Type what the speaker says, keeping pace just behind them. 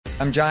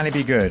I'm Johnny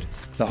B. Good,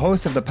 the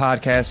host of the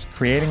podcast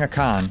Creating a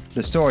Con,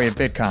 the story of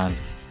Bitcoin.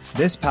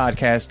 This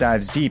podcast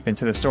dives deep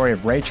into the story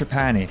of Ray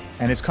Trapani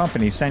and his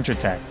company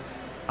Centratech.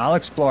 I'll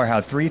explore how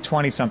three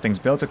 20-somethings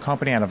built a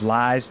company out of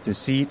lies,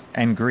 deceit,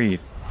 and greed.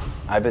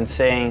 I've been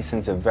saying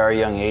since a very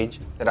young age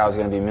that I was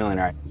going to be a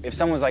millionaire. If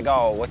someone's like,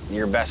 oh, what's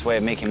your best way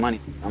of making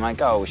money? I'm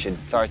like, oh, we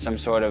should start some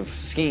sort of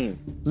scheme.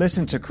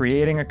 Listen to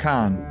Creating a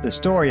Con, the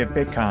story of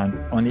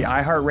Bitcoin on the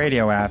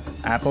iHeartRadio app,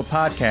 Apple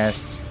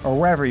Podcasts, or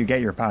wherever you get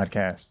your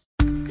podcasts.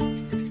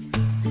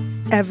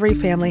 Every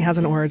family has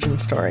an origin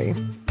story,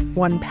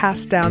 one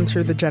passed down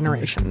through the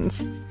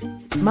generations.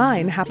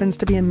 Mine happens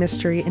to be a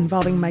mystery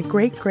involving my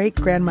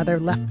great-great-grandmother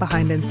left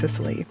behind in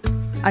Sicily.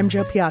 I'm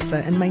Jo Piazza,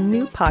 and my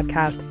new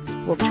podcast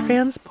will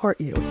transport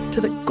you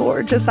to the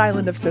gorgeous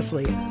island of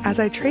Sicily as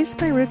I trace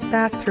my roots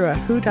back through a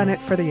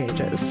whodunit for the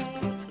ages.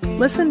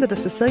 Listen to The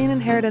Sicilian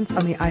Inheritance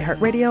on the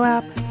iHeartRadio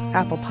app,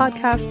 Apple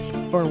Podcasts,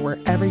 or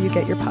wherever you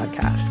get your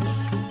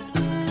podcasts.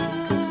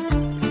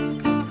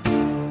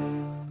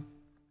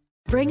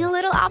 Bring a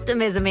little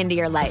optimism into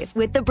your life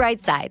with The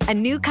Bright Side, a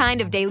new kind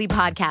of daily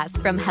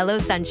podcast from Hello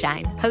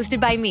Sunshine,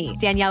 hosted by me,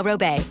 Danielle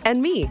Robay. And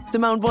me,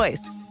 Simone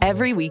Boyce.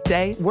 Every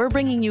weekday, we're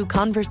bringing you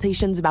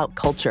conversations about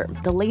culture,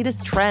 the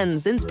latest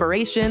trends,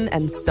 inspiration,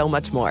 and so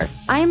much more.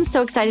 I am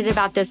so excited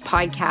about this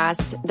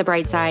podcast, The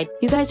Bright Side.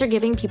 You guys are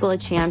giving people a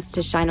chance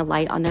to shine a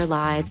light on their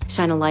lives,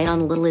 shine a light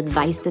on a little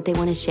advice that they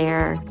want to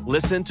share.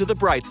 Listen to The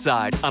Bright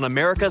Side on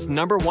America's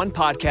 #1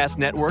 podcast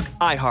network,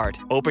 iHeart.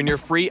 Open your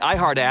free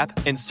iHeart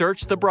app and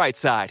search The Bright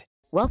Side.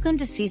 Welcome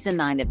to Season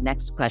 9 of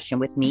Next Question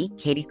with me,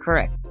 Katie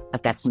Couric.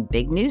 I've got some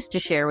big news to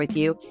share with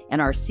you in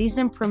our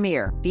season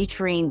premiere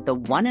featuring the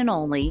one and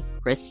only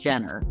Kris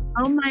Jenner.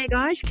 Oh my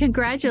gosh,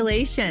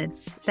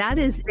 congratulations. That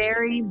is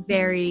very,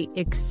 very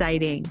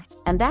exciting.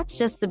 And that's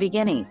just the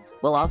beginning.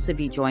 We'll also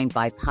be joined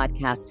by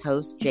podcast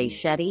host Jay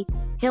Shetty,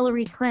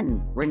 Hillary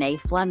Clinton, Renee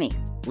Fleming,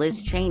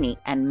 Liz Cheney,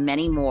 and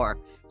many more.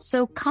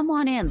 So come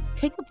on in,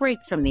 take a break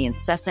from the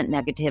incessant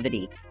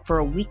negativity for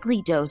a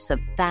weekly dose of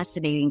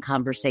fascinating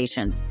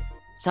conversations.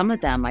 Some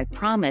of them, I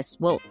promise,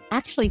 will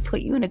actually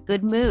put you in a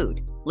good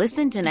mood.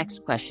 Listen to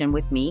Next Question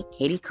with me,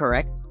 Katie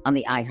Couric, on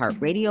the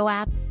iHeartRadio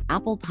app,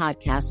 Apple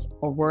Podcasts,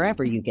 or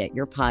wherever you get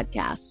your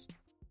podcasts.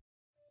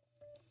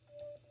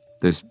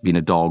 There's been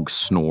a dog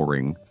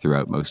snoring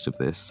throughout most of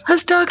this.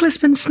 Has Douglas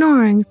been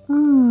snoring?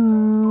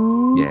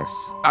 Oh.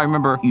 Yes. I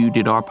remember you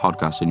did our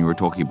podcast and you were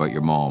talking about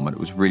your mom and it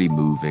was really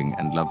moving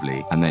and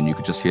lovely. And then you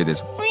could just hear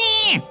this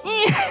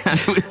and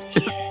it was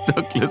just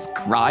Douglas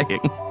crying.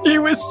 He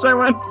was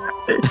so unhappy.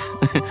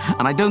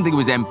 And I don't think it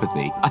was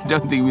empathy. I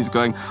don't think he was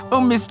going,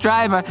 oh, Miss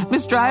Driver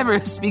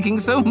is speaking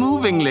so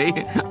movingly.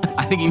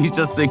 I think he was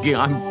just thinking,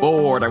 I'm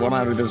bored. I want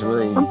out of this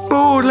room. I'm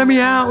bored. Let me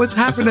out. What's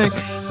happening?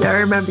 Yeah, I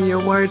remember you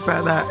were worried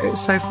about that.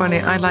 It's so funny.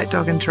 I like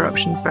dog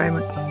interruptions very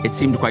much. It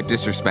seemed quite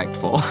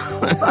disrespectful.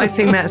 I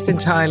think that's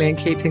entirely in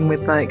keeping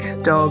with,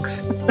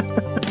 dogs.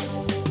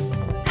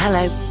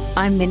 Hello,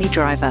 I'm Minnie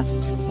Driver.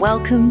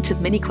 Welcome to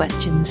Mini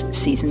Questions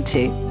Season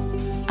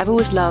 2. I've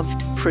always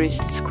loved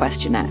Proust's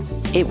questionnaire.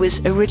 It was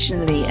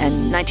originally a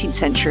 19th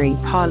century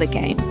parlor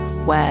game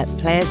where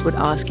players would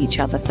ask each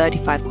other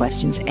 35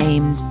 questions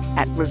aimed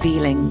at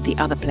revealing the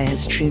other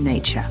player's true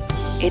nature.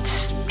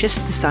 It's just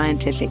the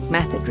scientific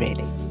method,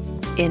 really.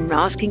 In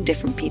asking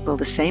different people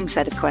the same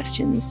set of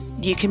questions,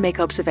 you can make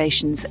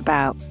observations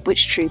about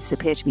which truths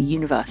appear to be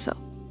universal.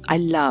 I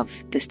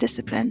love this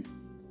discipline.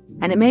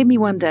 And it made me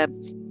wonder,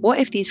 what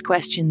if these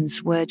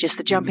questions were just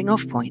the jumping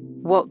off point?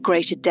 What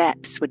greater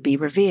depths would be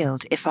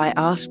revealed if I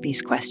asked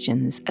these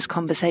questions as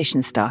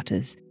conversation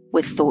starters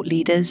with thought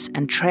leaders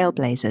and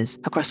trailblazers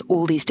across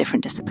all these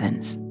different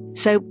disciplines?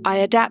 So I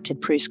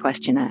adapted Proust's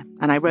questionnaire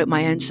and I wrote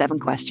my own 7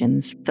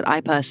 questions that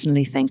I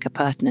personally think are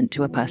pertinent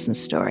to a person's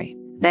story.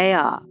 They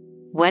are: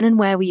 when and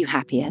where were you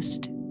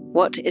happiest?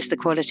 What is the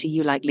quality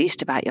you like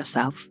least about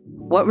yourself?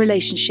 What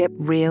relationship,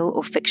 real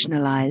or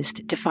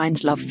fictionalized,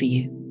 defines love for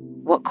you?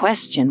 What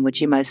question would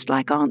you most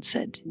like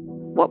answered?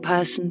 What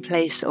person,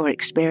 place, or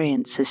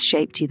experience has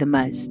shaped you the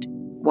most?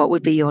 What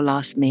would be your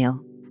last meal?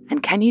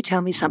 And can you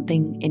tell me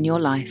something in your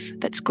life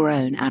that's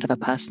grown out of a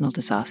personal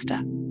disaster?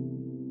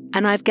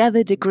 And I've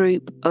gathered a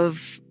group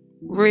of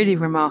really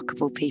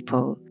remarkable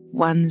people,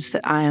 ones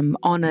that I am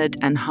honored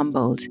and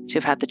humbled to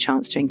have had the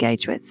chance to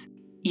engage with.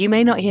 You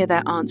may not hear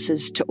their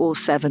answers to all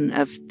 7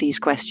 of these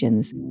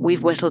questions.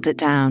 We've whittled it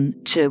down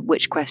to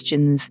which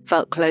questions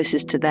felt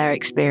closest to their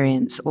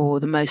experience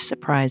or the most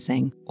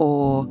surprising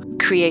or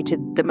created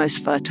the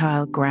most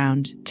fertile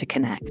ground to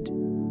connect.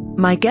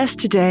 My guest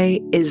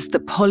today is the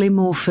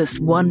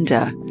polymorphous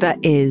wonder that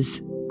is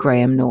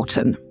Graham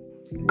Norton.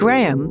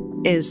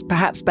 Graham is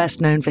perhaps best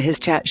known for his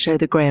chat show,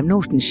 The Graham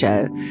Norton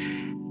Show,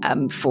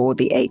 for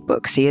the 8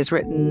 books he has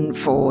written,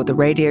 for the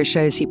radio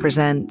shows he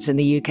presents in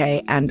the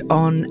UK, and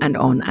on and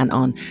on and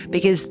on.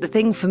 Because the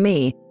thing for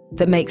me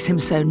that makes him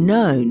so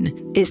known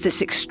is this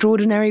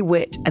extraordinary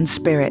wit and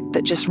spirit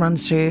that just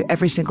runs through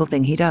every single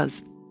thing he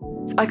does.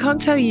 I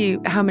can't tell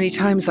you how many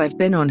times I've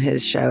been on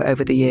his show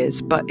over the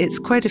years, but it's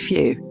quite a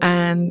few.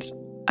 And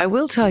I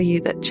will tell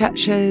you that chat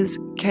shows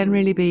can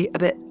really be a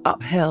bit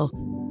uphill,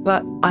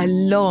 but I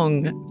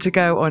long to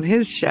go on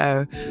his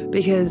show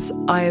because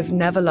I have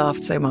never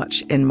laughed so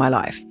much in my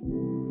life.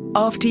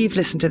 After you've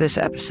listened to this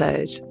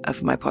episode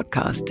of my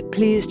podcast,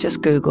 please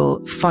just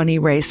Google funny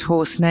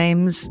racehorse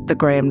names, The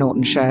Graham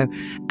Norton Show,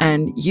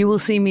 and you will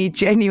see me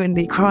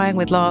genuinely crying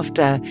with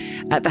laughter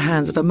at the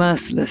hands of a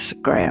merciless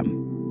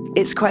Graham.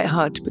 It's quite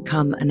hard to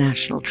become a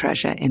national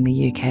treasure in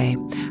the UK,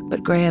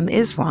 but Graham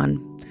is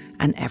one,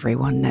 and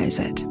everyone knows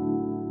it.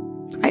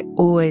 I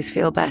always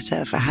feel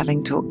better for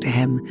having talked to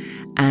him,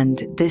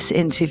 and this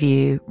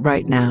interview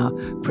right now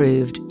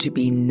proved to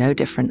be no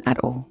different at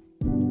all.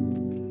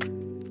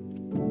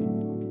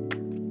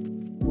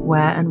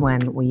 Where and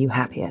when were you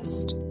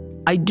happiest?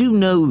 I do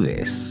know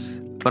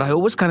this, but I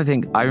always kind of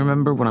think, I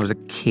remember when I was a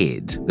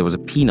kid, there was a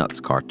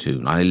Peanuts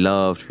cartoon. I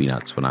loved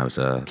Peanuts when I was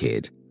a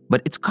kid,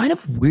 but it's kind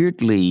of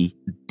weirdly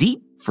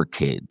deep for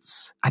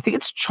kids. I think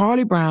it's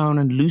Charlie Brown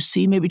and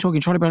Lucy maybe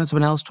talking, Charlie Brown and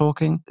someone else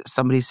talking.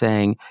 Somebody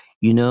saying,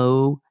 you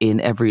know,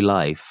 in every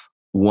life,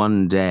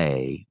 one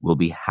day will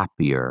be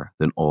happier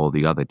than all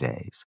the other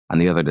days. And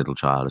the other little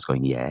child is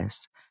going,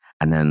 yes.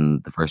 And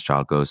then the first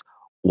child goes,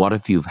 what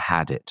if you've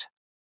had it?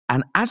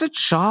 And as a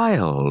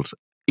child,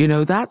 you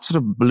know, that sort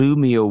of blew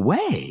me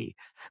away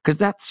because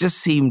that just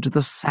seemed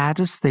the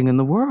saddest thing in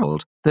the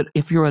world. That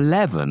if you're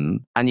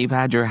 11 and you've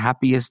had your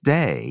happiest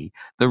day,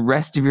 the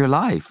rest of your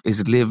life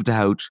is lived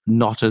out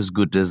not as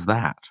good as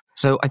that.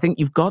 So I think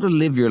you've got to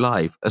live your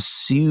life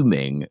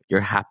assuming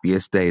your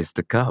happiest days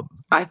to come.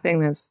 I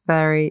think that's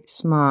very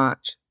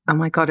smart. Oh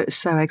my God, it's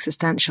so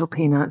existential,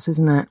 Peanuts,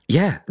 isn't it?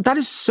 Yeah, that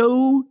is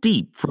so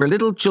deep for a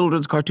little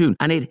children's cartoon.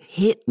 And it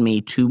hit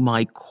me to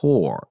my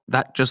core.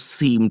 That just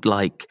seemed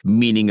like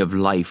meaning of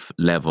life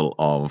level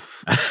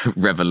of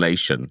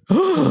revelation.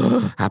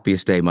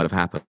 Happiest day might have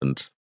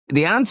happened.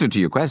 The answer to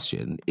your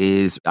question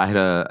is I had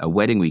a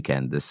wedding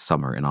weekend this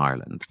summer in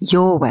Ireland.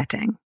 Your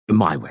wedding?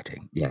 My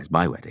wedding. Yes,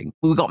 my wedding.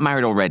 We got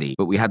married already,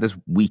 but we had this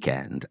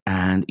weekend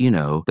and, you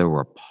know, there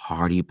were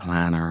party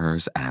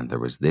planners and there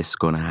was this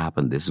going to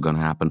happen, this is going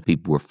to happen.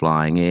 People were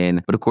flying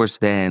in. But of course,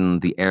 then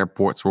the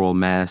airports were all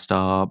messed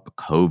up.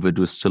 COVID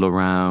was still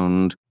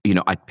around. You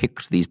know, I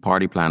picked these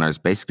party planners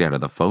basically out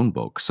of the phone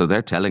book. So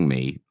they're telling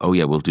me, oh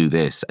yeah, we'll do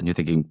this. And you're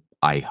thinking,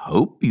 I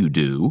hope you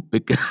do,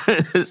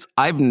 because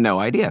I've no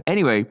idea.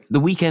 Anyway, the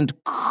weekend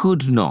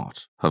could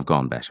not have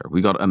gone better.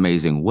 We got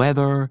amazing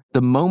weather.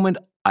 The moment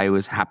I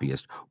was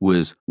happiest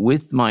was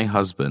with my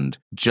husband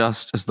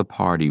just as the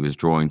party was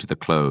drawing to the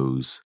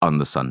close on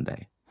the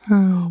Sunday,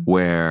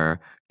 where,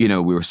 you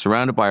know, we were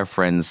surrounded by our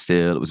friends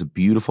still. It was a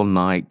beautiful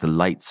night. The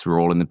lights were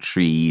all in the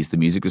trees. The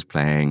music was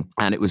playing.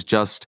 And it was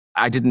just,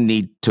 I didn't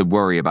need to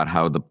worry about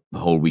how the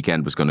whole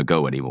weekend was going to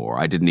go anymore.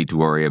 I didn't need to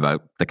worry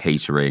about the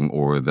catering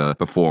or the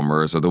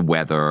performers or the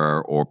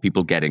weather or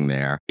people getting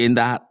there. In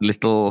that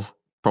little,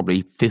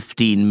 probably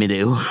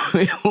 15-minute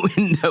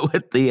window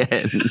at the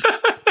end,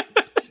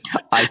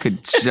 I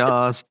could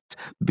just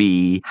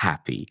be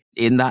happy.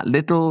 In that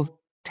little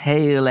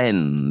tail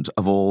end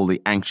of all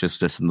the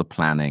anxiousness and the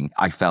planning,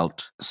 I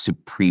felt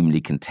supremely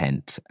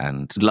content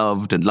and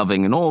loved and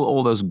loving and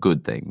all those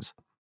good things.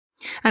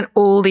 And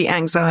all the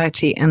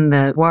anxiety and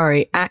the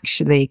worry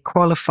actually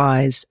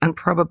qualifies and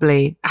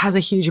probably has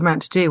a huge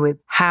amount to do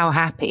with how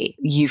happy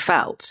you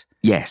felt.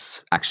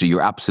 Yes, actually,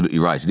 you're absolutely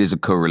right. It is a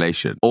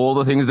correlation. All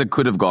the things that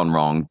could have gone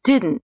wrong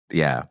didn't.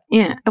 Yeah.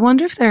 Yeah. I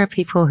wonder if there are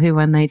people who,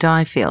 when they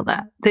die, feel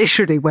that.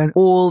 Literally, when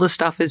all the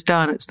stuff is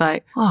done, it's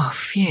like, oh,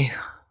 phew.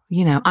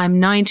 You know, I'm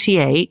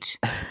 98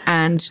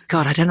 and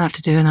God, I don't have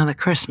to do another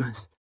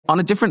Christmas. On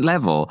a different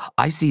level,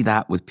 I see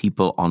that with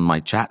people on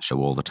my chat show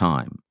all the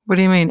time. What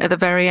do you mean? At the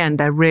very end,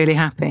 they're really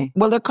happy?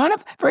 Well, they're kind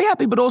of very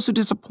happy, but also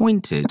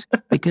disappointed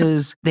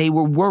because they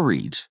were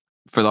worried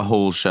for the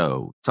whole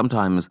show.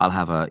 Sometimes I'll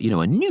have a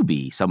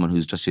newbie, someone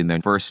who's just in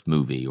their first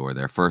movie or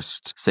their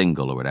first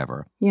single or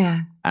whatever.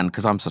 Yeah. And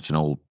because I'm such an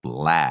old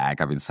blag,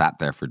 I've been sat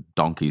there for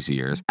donkey's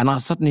years, and I'll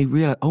suddenly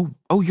realize,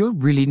 oh, you're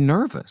really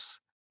nervous.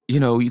 You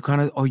know, you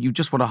kind of, you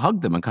just want to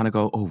hug them and kind of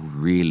go, oh,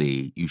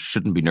 really? You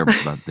shouldn't be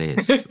nervous about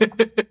this.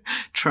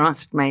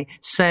 Trust me,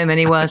 so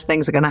many worse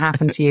things are going to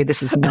happen to you.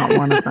 This is not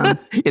one of them.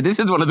 Yeah, this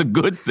is one of the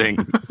good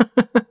things.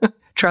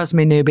 Trust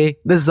me, newbie.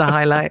 This is a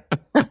highlight.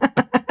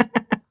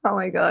 Oh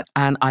my God.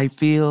 And I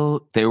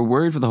feel they were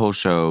worried for the whole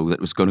show that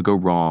it was going to go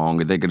wrong,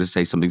 or they're going to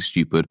say something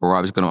stupid, or I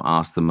was going to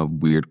ask them a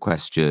weird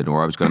question,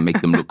 or I was going to make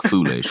them look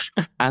foolish.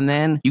 And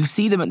then you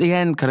see them at the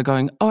end kind of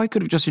going, oh, I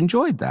could have just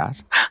enjoyed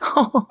that.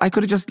 I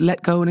could have just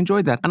let go and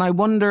enjoyed that. And I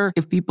wonder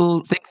if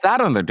people think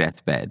that on their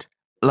deathbed.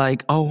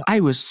 Like, oh, I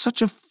was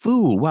such a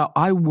fool. Well,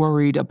 I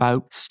worried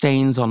about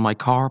stains on my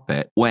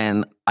carpet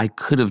when I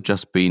could have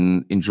just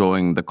been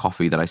enjoying the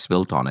coffee that I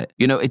spilt on it.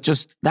 You know, it's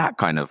just that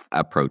kind of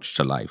approach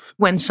to life.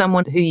 When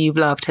someone who you've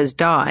loved has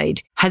died,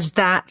 has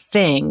that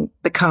thing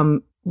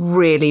become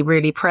really,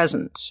 really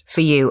present for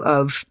you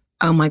of,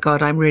 oh my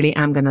God, I really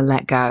am going to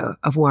let go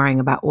of worrying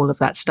about all of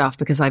that stuff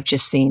because I've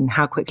just seen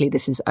how quickly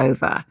this is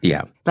over.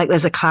 Yeah. Like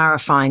there's a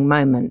clarifying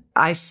moment.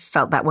 I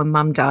felt that when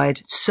Mum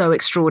died so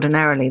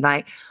extraordinarily,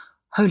 like,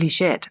 holy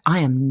shit, I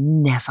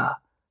am never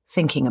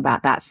thinking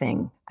about that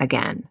thing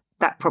again.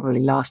 That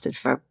probably lasted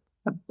for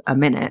a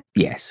minute.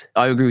 Yes,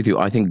 I agree with you.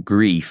 I think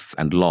grief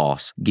and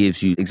loss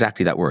gives you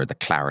exactly that word, the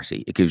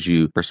clarity. It gives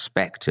you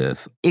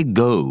perspective. It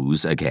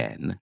goes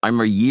again. I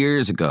remember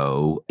years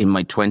ago in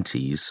my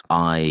 20s,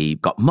 I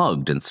got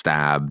mugged and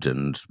stabbed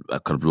and I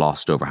kind of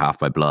lost over half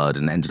my blood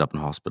and ended up in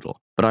hospital.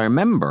 But I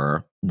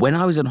remember when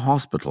I was in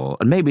hospital,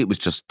 and maybe it was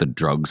just the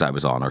drugs I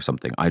was on or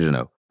something, I don't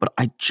know. But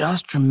I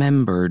just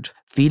remembered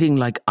feeling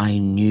like I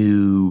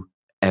knew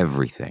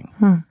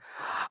everything.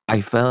 I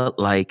felt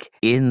like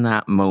in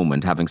that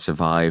moment, having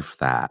survived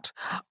that,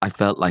 I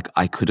felt like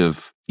I could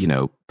have,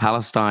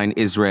 Palestine,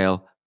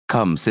 Israel,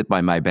 come sit by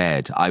my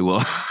bed.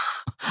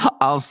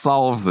 I'll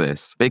solve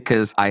this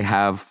because I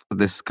have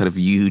this kind of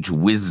huge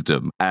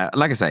wisdom.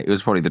 Like I say, it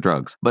was probably the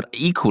drugs. But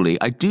equally,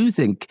 I do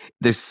think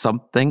there's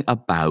something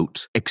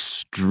about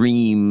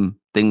extreme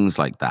things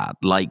like that,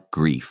 like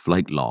grief,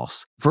 like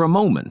loss. For a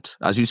moment,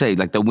 as you say,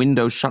 like the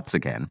window shuts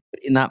again.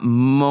 In that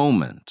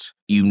moment,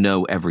 you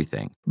know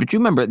everything. But do you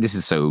remember, this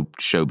is so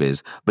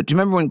showbiz, but do you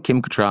remember when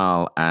Kim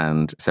Cattrall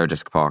and Sarah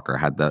Jessica Parker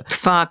had the...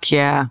 Fuck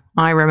yeah,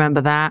 I remember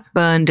that.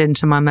 Burned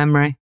into my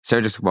memory.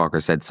 Sarah Jessica Parker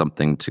said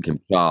something to Kim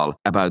Cattrall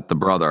about the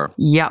brother.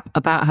 Yep,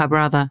 about her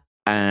brother.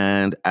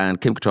 And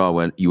Kim Cattrall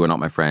went, "You are not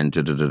my friend,"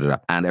 da, da, da, da.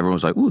 And everyone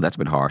was like, "Ooh, that's a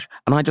bit harsh."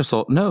 And I just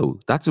thought, no,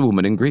 that's a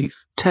woman in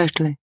grief.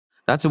 Totally.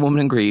 That's a woman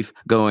in grief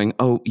going,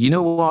 "Oh, you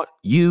know what?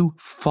 You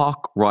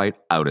fuck right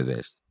out of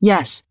this."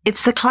 Yes,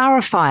 it's the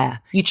clarifier.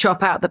 You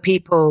chop out the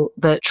people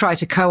that try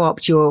to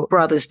co-opt your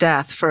brother's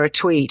death for a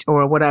tweet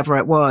or whatever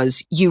it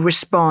was. You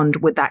respond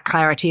with that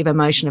clarity of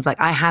emotion of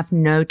like, I have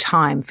no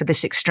time for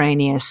this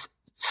extraneous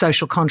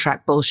social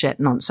contract bullshit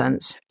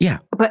nonsense. Yeah.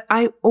 But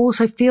I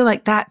also feel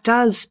like that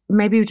does,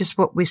 maybe just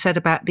what we said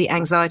about the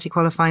anxiety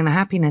qualifying the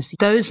happiness,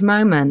 those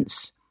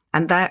moments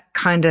and that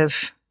kind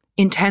of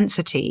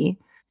intensity,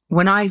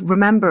 when I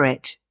remember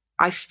it,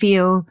 I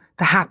feel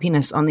the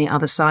happiness on the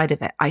other side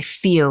of it. I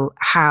feel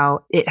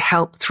how it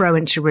helped throw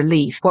into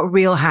relief what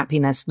real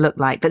happiness looked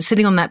like. That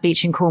sitting on that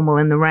beach in Cornwall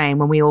in the rain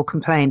when we all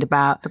complained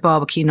about the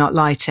barbecue not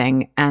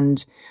lighting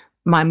and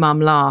my mum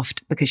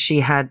laughed because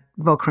she had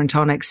vodka and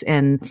tonics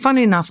in,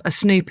 funny enough, a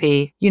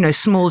Snoopy,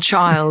 small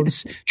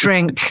child's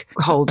drink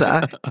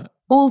holder.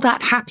 All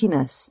that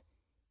happiness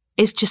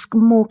is just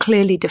more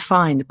clearly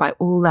defined by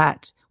all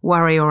that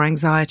worry or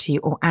anxiety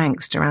or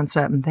angst around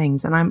certain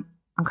things. And I'm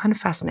kind of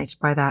fascinated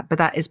by that. But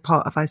that is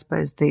part of, I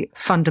suppose, the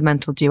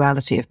fundamental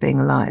duality of being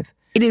alive.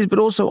 It is, but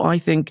also I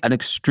think an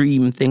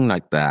extreme thing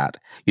like that,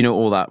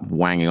 all that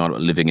wanging on,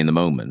 living in the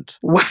moment.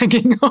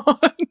 Wanging on?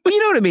 Well, you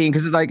know what I mean?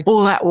 Because it's like...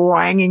 all that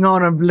wanging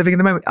on of living in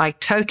the moment. I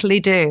totally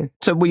do.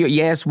 So,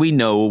 we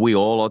know we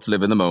all ought to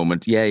live in the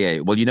moment. Yeah.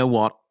 Well, you know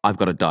what? I've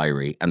got a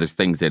diary and there's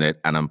things in it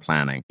and I'm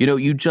planning.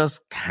 You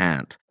just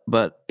can't.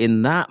 But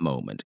in that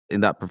moment,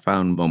 in that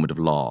profound moment of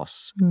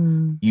loss,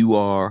 you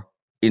are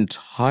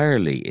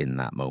entirely in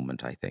that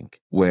moment, I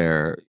think,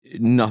 where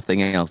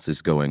nothing else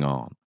is going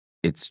on.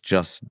 It's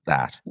just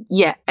that.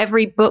 Yeah.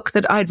 Every book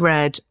that I'd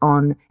read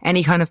on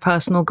any kind of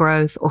personal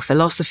growth or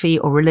philosophy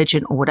or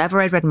religion or whatever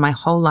I'd read in my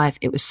whole life,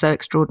 it was so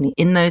extraordinary.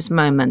 In those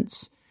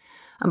moments,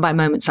 and by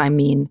moments I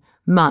mean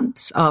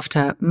months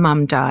after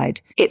Mum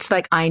died, it's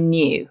like I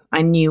knew,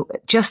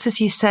 just as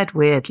you said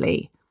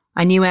weirdly,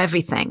 I knew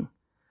everything.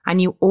 I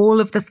knew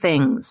all of the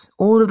things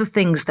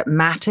that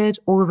mattered,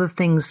 all of the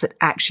things that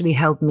actually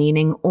held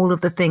meaning, all of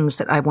the things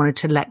that I wanted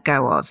to let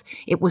go of.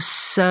 It was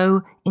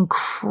so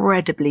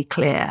incredibly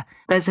clear.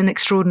 There's an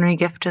extraordinary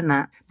gift in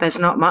that. There's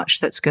not much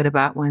that's good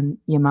about when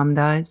your mum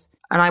dies.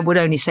 And I would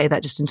only say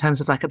that just in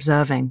terms of like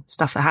observing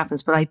stuff that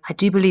happens. But I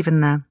do believe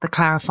in the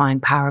clarifying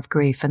power of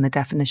grief and the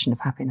definition of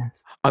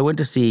happiness. I went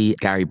to see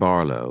Gary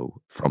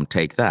Barlow from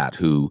Take That,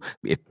 who,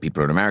 if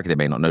people are in America, they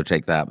may not know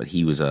Take That, but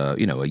he was a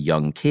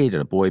young kid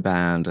in a boy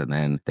band, and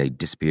then they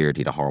disappeared.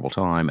 He had a horrible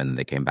time, and then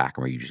they came back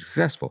and were hugely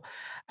successful.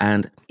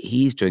 And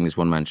he's doing this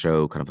one-man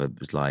show kind of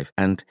his life.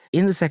 And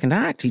in the second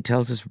act, he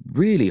tells this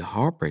really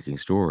heartbreaking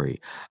story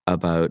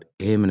about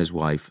him and his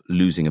wife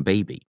losing a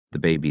baby. The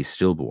baby is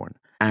stillborn.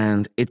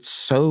 And it's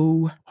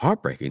so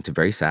heartbreaking. It's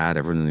very sad,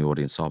 everyone in the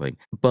audience sobbing.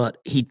 But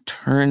he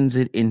turns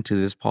it into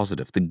this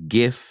positive. The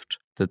gift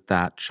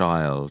that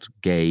child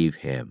gave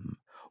him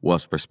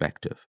was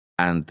perspective.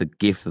 And the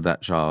gift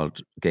that child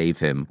gave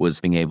him was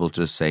being able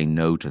to say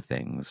no to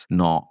things,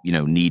 not,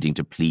 needing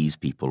to please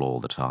people all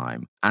the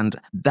time. And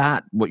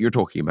that, what you're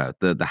talking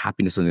about, the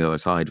happiness on the other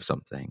side of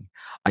something,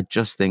 I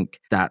just think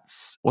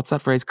that's, what's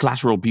that phrase?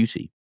 Collateral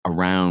beauty.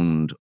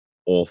 Around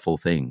awful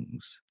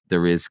things,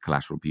 there is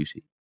collateral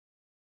beauty.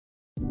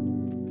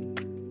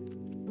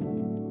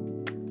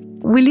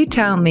 Will you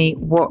tell me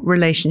what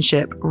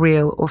relationship,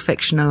 real or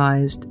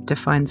fictionalized,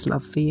 defines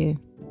love for you?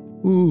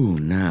 Ooh,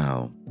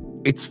 now.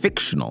 It's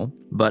fictional,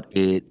 but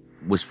it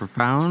was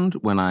profound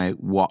when I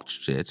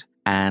watched it,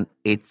 and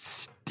it's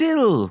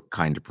still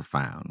kind of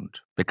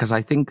profound because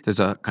I think there's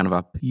a kind of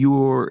a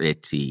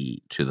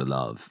purity to the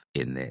love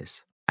in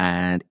this,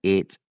 and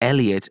it's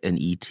Elliot and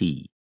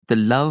E.T. The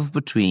love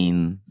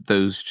between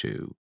those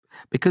two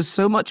because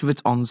so much of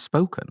it's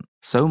unspoken.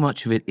 So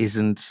much of it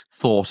isn't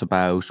thought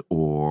about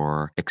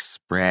or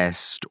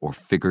expressed or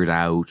figured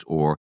out,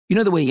 or, you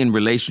know, the way in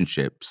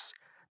relationships,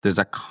 there's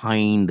a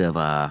kind of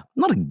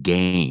not a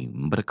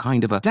game, but a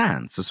kind of a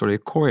dance, a sort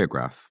of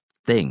choreograph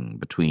thing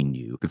between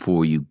you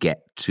before you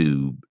get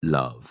to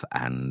love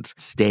and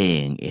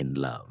staying in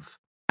love.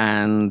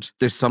 And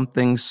there's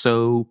something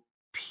so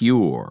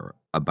pure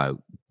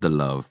about the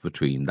love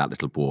between that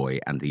little boy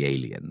and the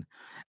alien.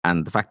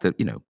 And the fact that,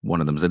 you know, one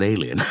of them's an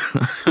alien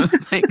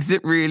makes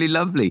it really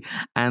lovely.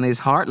 And his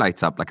heart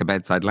lights up like a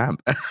bedside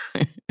lamp.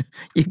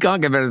 You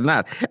can't get better than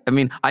that. I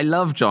mean, I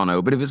love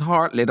Jono, but if his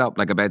heart lit up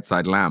like a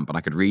bedside lamp and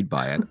I could read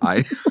by it,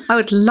 I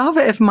would love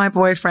it if my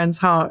boyfriend's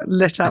heart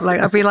lit up. Like,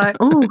 I'd be like,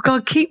 oh,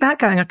 God, keep that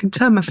going. I can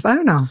turn my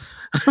phone off.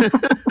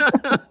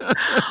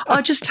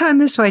 I'll just turn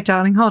this way,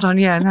 darling. Hold on.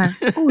 Yeah, no.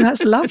 Oh,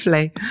 that's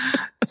lovely.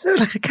 So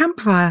like a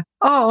campfire.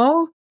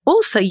 Oh.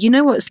 Also, you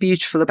know what's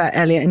beautiful about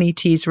Elliot and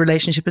E.T.'s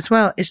relationship as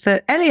well is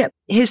that Elliot,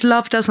 his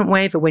love doesn't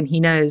waver when he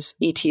knows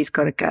E.T.'s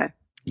got to go.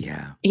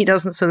 Yeah. He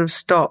doesn't sort of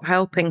stop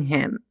helping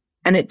him.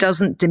 And it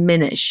doesn't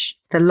diminish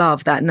the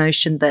love, that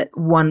notion that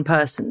one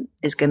person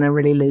is going to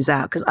really lose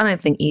out. Because I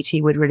don't think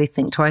E.T. would really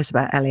think twice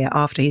about Elliot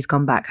after he's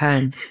gone back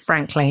home,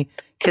 frankly.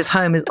 Because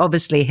home is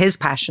obviously his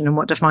passion and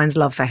what defines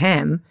love for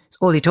him. It's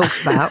all he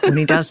talks about when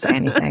he does say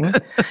anything.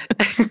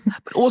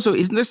 But also,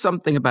 isn't there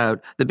something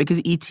about that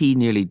because E.T.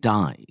 nearly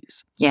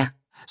dies? Yeah.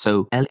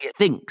 So Elliot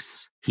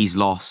thinks he's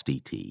lost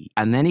E.T.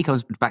 and then he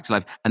comes back to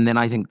life. And then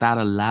I think that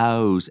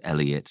allows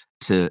Elliot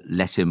to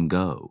let him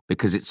go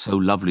because it's so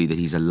lovely that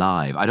he's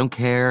alive. I don't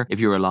care if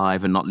you're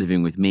alive and not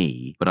living with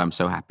me, but I'm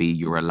so happy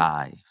you're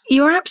alive.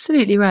 You're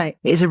absolutely right.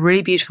 It's a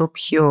really beautiful,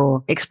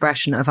 pure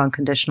expression of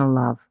unconditional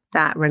love,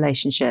 that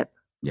relationship.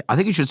 Yeah, I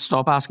think you should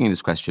stop asking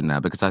this question now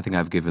because I think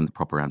I've given the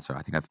proper answer.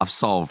 I think I've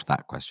solved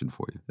that question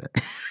for you there.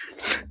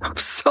 I've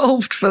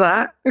solved for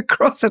that.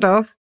 Cross it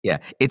off. Yeah,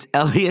 it's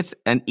Elliot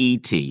and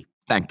E.T.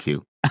 Thank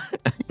you.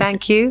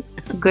 Thank you.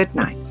 Good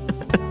night.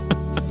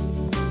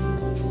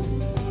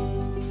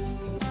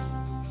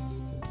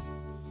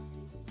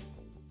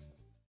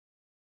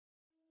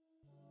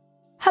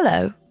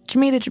 Hello,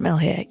 Jameela Jamil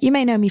here. You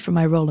may know me from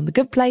my role in The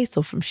Good Place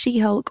or from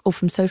She-Hulk or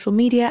from social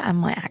media and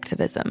my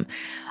activism.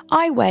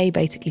 I Weigh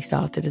basically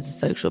started as a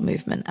social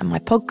movement, and my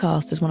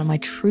podcast is one of my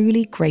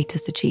truly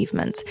greatest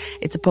achievements.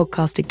 It's a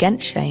podcast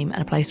against shame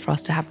and a place for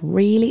us to have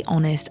really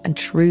honest and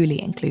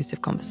truly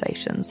inclusive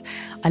conversations.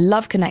 I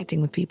love connecting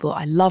with people.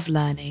 I love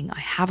learning. I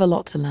have a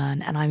lot to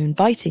learn, and I'm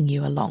inviting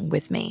you along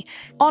with me.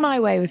 On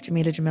I Weigh with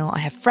Jameela Jamil, I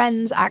have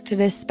friends,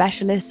 activists,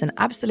 specialists, and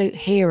absolute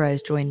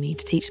heroes join me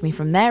to teach me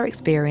from their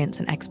experience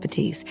and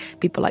expertise.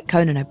 People like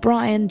Conan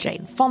O'Brien,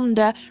 Jane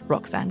Fonda,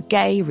 Roxane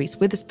Gay, Reese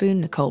Witherspoon,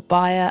 Nicole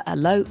Byer,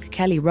 Alok,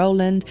 Kelly Rowland,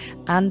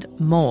 and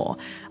more.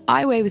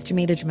 I Weigh with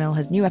Jameela Jamil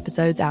has new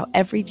episodes out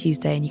every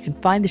Tuesday, and you can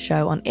find the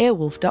show on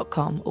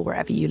earwolf.com or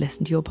wherever you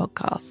listen to your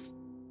podcasts.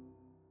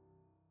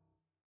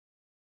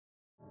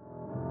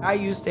 I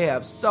used to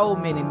have so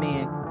many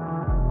men.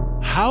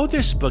 How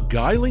this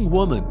beguiling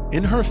woman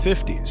in her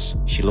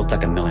 50s, she looked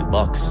like $1 million,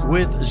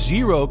 with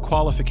zero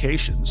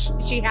qualifications,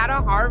 she had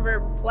a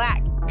Harvard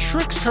plaque,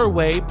 tricks her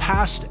way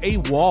past a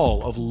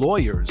wall of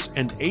lawyers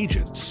and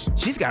agents.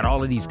 She's got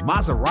all of these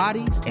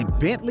Maseratis and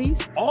Bentleys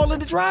all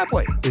in the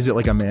driveway. Is it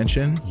like a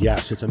mansion?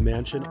 Yes, it's a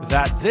mansion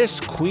that this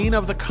queen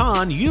of the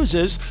con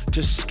uses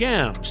to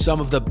scam some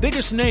of the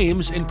biggest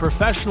names in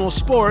professional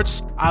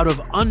sports out of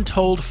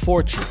untold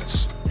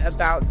fortunes.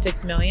 About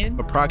 $6 million.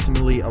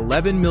 Approximately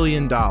 $11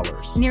 million.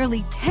 Nearly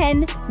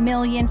 $10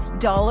 million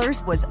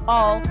was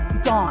all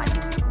gone.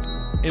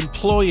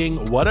 Employing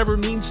whatever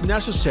means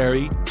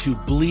necessary to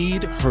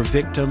bleed her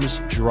victims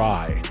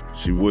dry.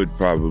 She would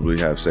probably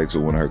have sex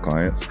with one of her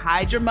clients.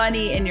 Hide your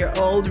money in your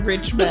old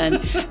rich man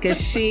because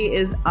she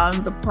is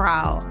on the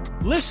prowl.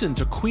 Listen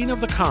to Queen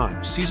of the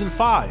Con, Season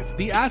 5,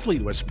 The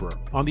Athlete Whisperer,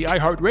 on the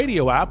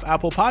iHeartRadio app,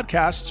 Apple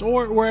Podcasts,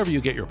 or wherever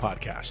you get your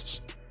podcasts.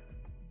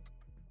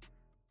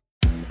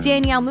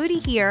 Danielle Moody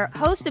here,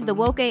 host of the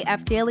Woke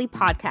AF Daily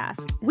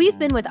podcast. We've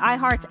been with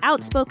iHeart's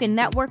Outspoken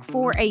Network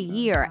for a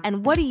year,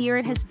 and what a year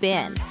it has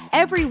been.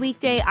 Every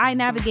weekday, I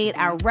navigate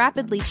our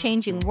rapidly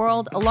changing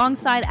world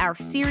alongside our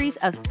series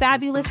of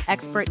fabulous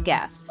expert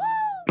guests.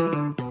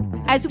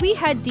 As we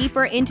head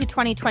deeper into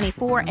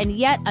 2024 and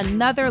yet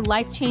another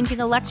life-changing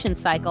election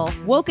cycle,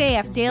 Woke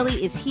AF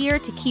Daily is here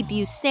to keep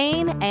you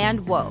sane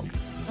and woke.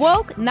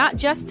 Woke not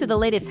just to the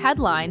latest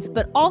headlines,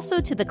 but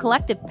also to the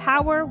collective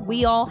power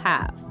we all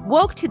have.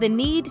 Woke to the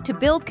need to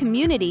build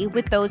community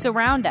with those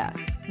around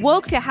us.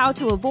 Woke to how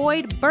to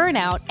avoid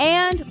burnout,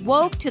 and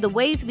woke to the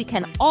ways we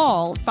can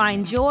all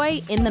find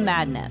joy in the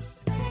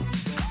madness.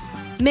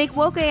 Make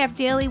Woke AF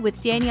Daily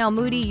with Danielle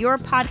Moody your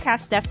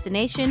podcast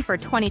destination for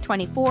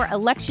 2024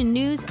 election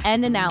news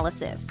and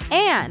analysis.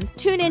 And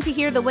tune in to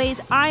hear the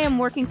ways I am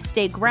working to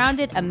stay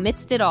grounded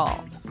amidst it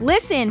all.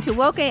 Listen to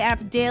Woke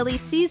AF Daily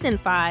Season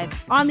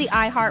 5 on the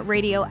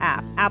iHeartRadio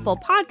app, Apple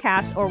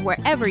Podcasts, or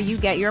wherever you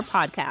get your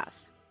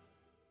podcasts.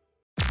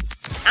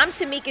 I'm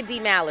Tamika D.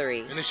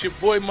 Mallory. And it's your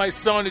boy,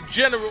 Mysonne the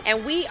General.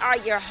 And we are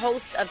your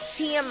hosts of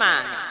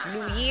TMI.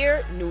 New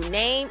year, new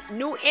name,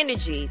 new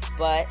energy,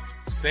 but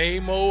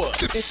same old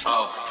us.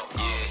 Oh,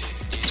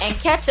 yeah. And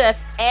catch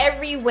us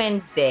every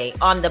Wednesday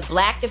on the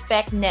Black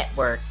Effect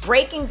Network,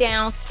 breaking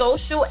down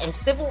social and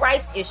civil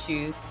rights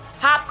issues,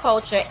 pop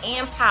culture,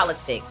 and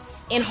politics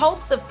in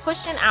hopes of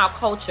pushing our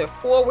culture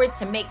forward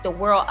to make the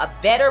world a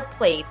better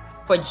place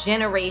for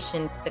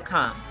generations to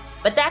come.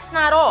 But that's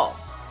not all.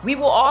 We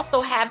will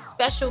also have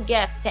special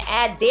guests to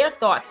add their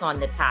thoughts on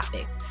the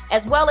topics,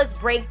 as well as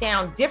break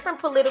down different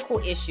political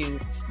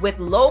issues with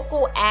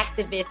local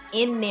activists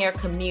in their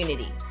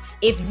community.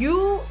 If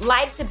you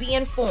like to be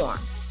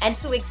informed and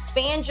to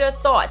expand your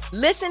thoughts,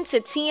 listen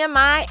to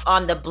TMI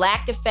on the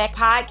Black Effect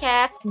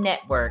Podcast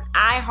Network,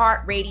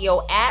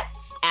 iHeartRadio app,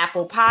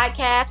 Apple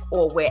Podcasts,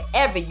 or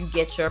wherever you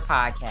get your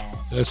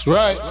podcasts. That's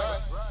right.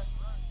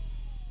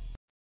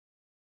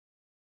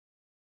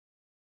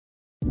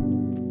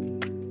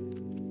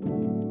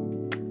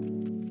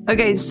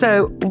 Okay,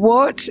 so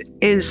what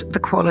is the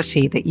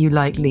quality that you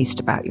like least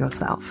about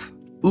yourself?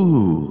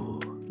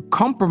 Ooh,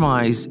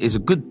 compromise is a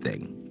good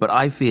thing, but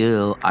I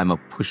feel I'm a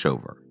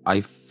pushover. I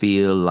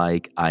feel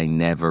like I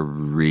never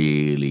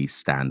really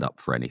stand up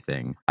for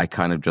anything. I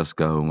kind of just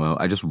go, well,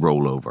 I just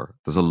roll over.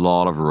 There's a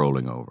lot of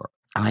rolling over.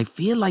 And I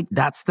feel like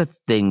that's the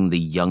thing the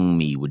young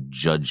me would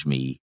judge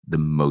me the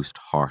most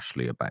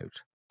harshly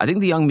about. I think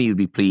the young me would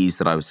be pleased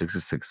that I was a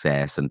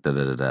success and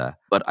da-da-da-da.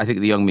 But I think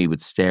the young me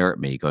would stare at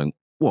me going,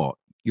 what?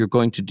 You're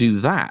going to do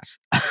that?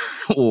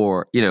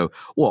 Or,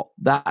 well,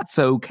 that's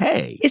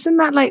okay. Isn't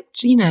that like,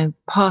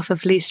 path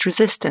of least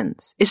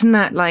resistance? Isn't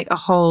that like a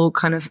whole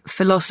kind of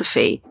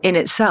philosophy in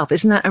itself?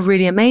 Isn't that a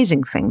really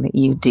amazing thing that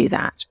you do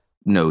that?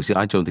 No, see,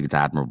 I don't think it's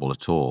admirable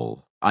at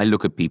all. I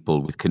look at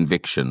people with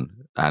conviction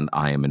and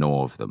I am in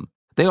awe of them.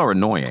 They are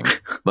annoying,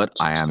 but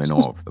I am in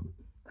awe of them.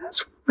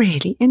 That's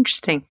really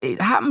interesting. It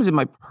happens in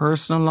my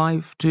personal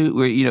life too,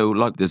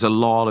 where, there's a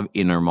lot of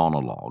inner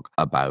monologue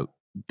about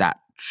that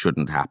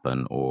shouldn't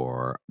happen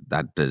or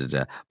that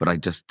but I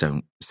just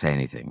don't say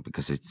anything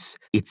because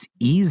it's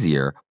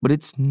easier, but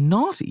it's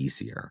not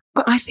easier.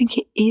 But I think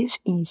it is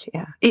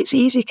easier. It's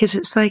easy because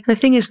it's like, the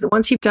thing is that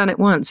once you've done it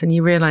once and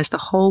you realize the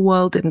whole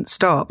world didn't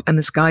stop and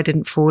the sky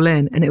didn't fall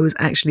in and it was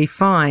actually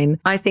fine,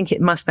 I think it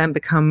must then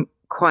become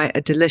quite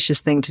a delicious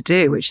thing to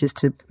do, which is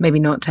to maybe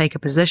not take a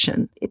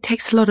position. It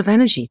takes a lot of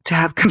energy to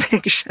have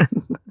conviction.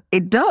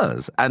 It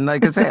does. And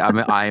like I say,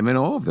 I'm in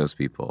awe of those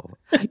people.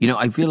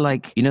 I feel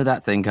like,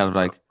 that thing kind of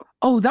like,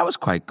 oh, that was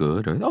quite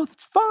good. Or, oh,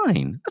 that's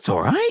fine. That's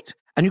all right.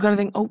 And you got to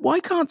think, oh, why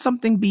can't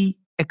something be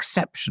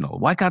exceptional?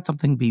 Why can't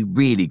something be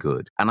really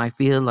good? And I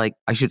feel like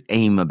I should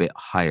aim a bit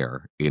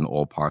higher in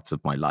all parts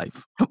of my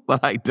life.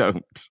 But I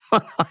don't.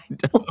 Oh my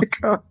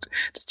God.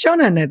 Does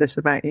Jono know this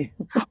about you?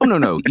 Oh,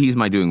 no. He's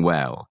my doing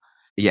well.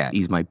 Yeah,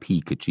 he's my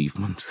peak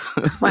achievement.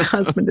 My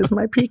husband is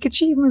my peak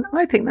achievement.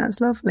 I think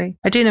that's lovely.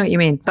 I do know what you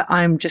mean, but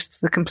I'm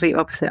just the complete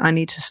opposite. I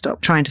need to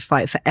stop trying to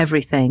fight for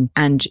everything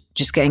and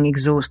just getting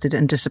exhausted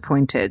and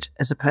disappointed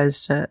as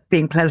opposed to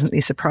being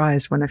pleasantly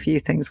surprised when a few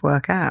things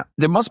work out.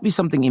 There must be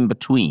something in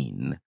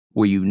between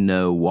where you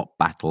know what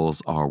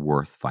battles are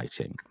worth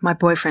fighting. My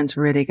boyfriend's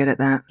really good at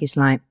that. He's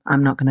like,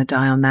 I'm not going to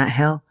die on that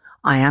hill.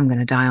 I am going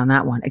to die on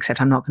that one,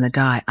 except I'm not going to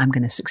die. I'm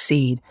going to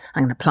succeed.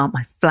 I'm going to plant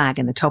my flag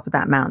in the top of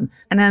that mountain.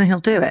 And then he'll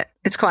do it.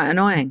 It's quite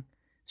annoying.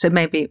 So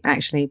maybe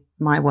actually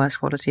my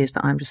worst quality is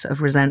that I'm just sort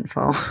of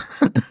resentful.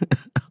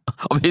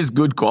 Of his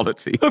good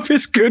quality. Of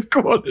his good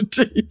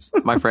qualities.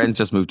 My friends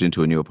just moved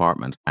into a new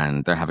apartment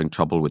and they're having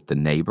trouble with the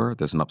neighbor.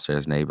 There's an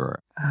upstairs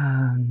neighbor.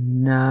 Oh,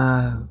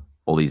 no.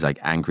 All these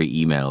angry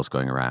emails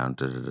going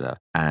around.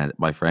 And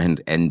my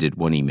friend ended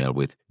one email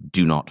with,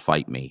 "Do not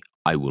fight me.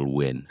 I will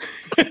win."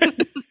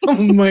 Oh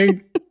my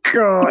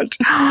God.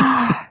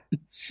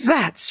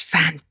 That's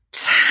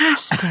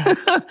fantastic.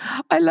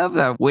 I love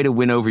that. Way to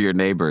win over your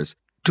neighbors.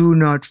 Do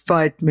not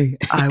fight me.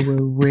 I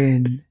will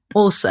win.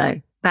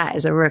 Also, that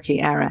is a rookie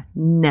error.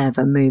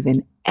 Never move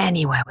in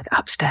anywhere with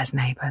upstairs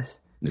neighbors.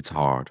 It's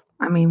hard.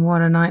 I mean,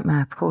 what a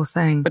nightmare. Poor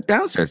thing. But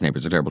downstairs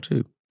neighbors are terrible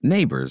too.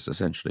 Neighbors,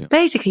 essentially.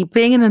 Basically,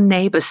 being in a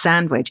neighbor's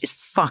sandwich is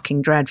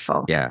fucking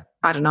dreadful. Yeah.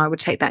 I don't know, I would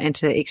take that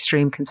into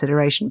extreme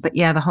consideration. But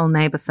yeah, the whole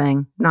neighbor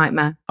thing,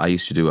 nightmare. I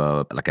used to do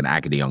an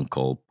agony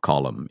uncle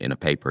column in a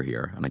paper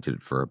here, and I did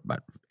it for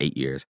about 8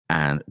 years.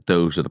 And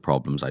those are the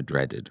problems I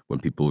dreaded when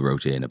people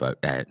wrote in about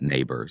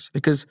neighbors,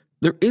 because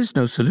there is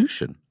no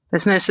solution.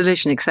 There's no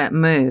solution except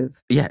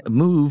move. Yeah,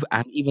 move.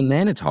 And even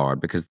then it's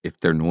hard because if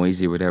they're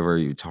noisy or whatever,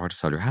 it's hard to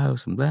sell your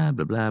house and blah,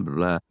 blah, blah, blah,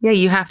 blah. Yeah,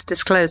 you have to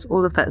disclose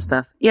all of that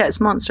stuff. Yeah, it's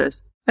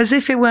monstrous. As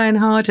if it weren't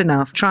hard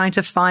enough trying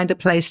to find a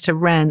place to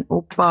rent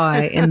or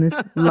buy in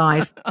this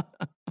life.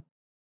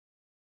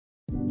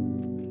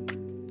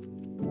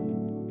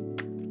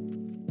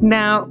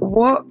 Now,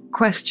 what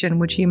question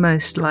would you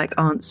most like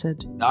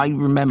answered? I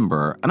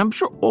remember, and I'm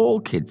sure all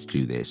kids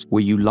do this,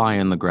 where you lie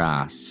on the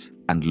grass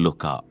and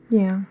look up.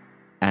 Yeah.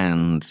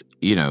 And,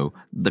 you know,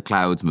 the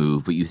clouds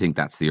move, but you think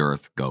that's the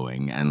earth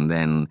going. And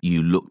then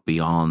you look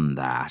beyond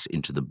that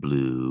into the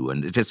blue.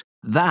 And it's just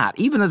that,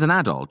 even as an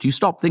adult, you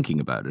stop thinking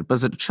about it. But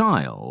as a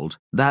child,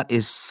 that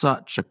is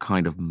such a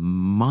kind of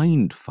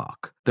mind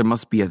fuck. There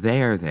must be a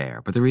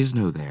there, but there is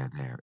no there.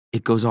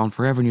 It goes on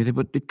forever, and you think,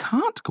 but it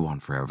can't go on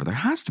forever. There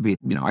has to be,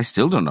 you know, I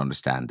still don't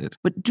understand it.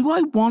 But do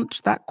I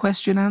want that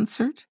question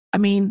answered? I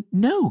mean,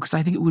 no, because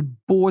I think it would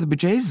bore the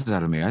bejesus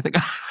out of me. I think,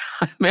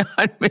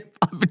 I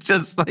would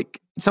just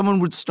like,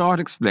 someone would start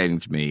explaining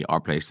to me our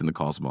place in the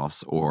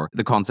cosmos or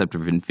the concept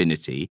of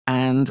infinity,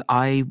 and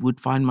I would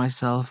find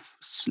myself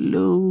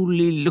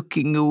slowly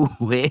looking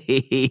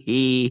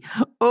away.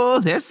 Oh,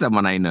 there's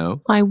someone I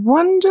know. I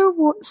wonder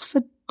what's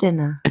for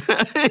dinner.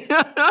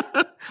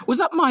 Was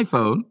that my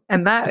phone?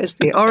 And that is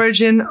the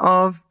origin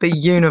of the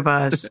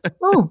universe.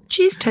 Oh,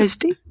 cheese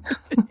toasty.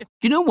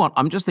 You know what?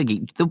 I'm just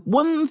thinking, the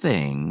one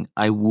thing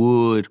I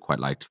would quite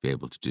like to be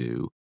able to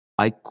do,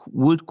 I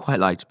would quite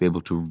like to be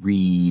able to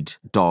read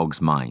dogs'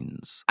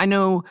 minds. I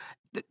know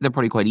they're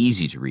probably quite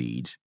easy to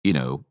read. You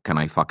know, can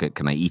I fuck it?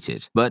 Can I eat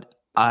it? But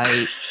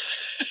I...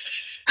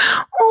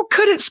 Oh,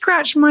 could it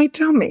scratch my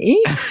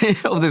tummy?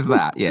 Oh, there's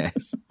that,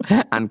 yes.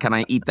 And can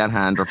I eat that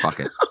hand or fuck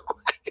it?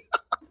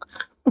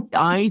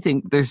 I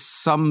think there's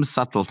some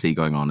subtlety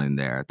going on in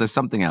there. There's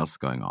something else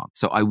going on.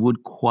 So I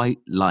would quite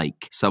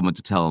like someone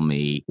to tell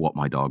me what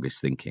my dog is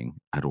thinking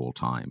at all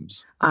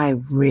times. I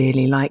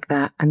really like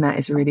that. And that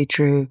is really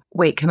true.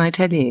 Wait, can I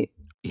tell you?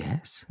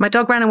 Yes. My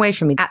dog ran away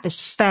from me at this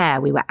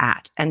fair we were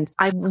at. And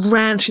I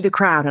ran through the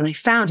crowd and I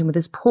found him with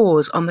his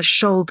paws on the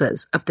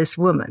shoulders of this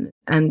woman.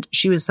 And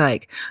she was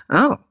like,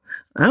 oh,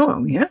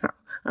 yeah.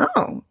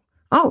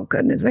 Oh,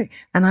 goodness me.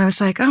 And I was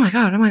like, oh my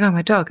God,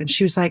 my dog. And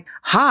she was like,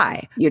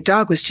 hi, your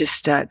dog was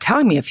just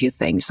telling me a few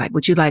things. Like,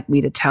 would you like me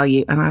to tell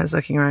you? And I was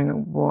looking around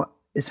going, what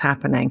is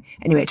happening?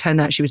 Anyway, it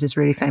turned out she was this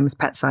really famous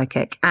pet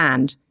psychic.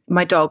 And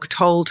my dog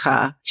told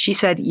her, she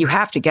said, you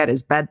have to get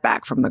his bed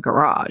back from the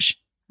garage.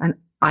 And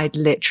I'd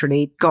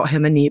literally got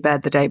him a new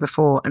bed the day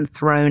before and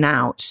thrown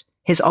out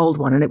his old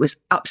one. And it was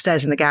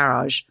upstairs in the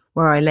garage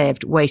where I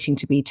lived, waiting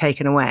to be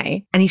taken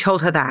away. And he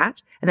told her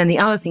that. And then the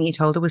other thing he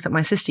told her was that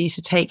my sister used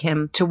to take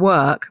him to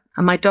work,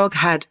 and my dog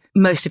had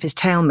most of his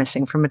tail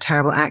missing from a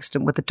terrible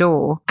accident with the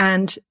door.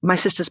 And my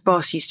sister's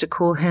boss used to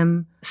call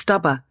him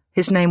Stubber.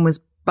 His name was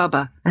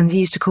Bubba, and he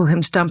used to call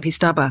him Stumpy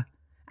Stubber.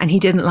 And he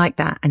didn't like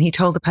that. And he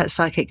told the pet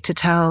psychic to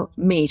tell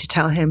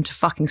him to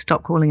fucking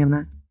stop calling him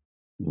that.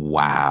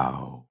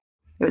 Wow.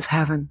 It was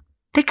heaven.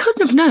 They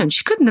couldn't have known.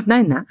 She couldn't have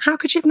known that. How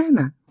could she have known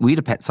that? We had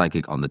a pet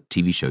psychic on the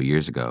TV show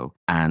years ago.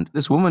 And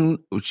this woman,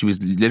 she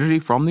was literally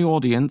from the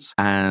audience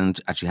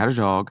and actually had a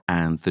dog.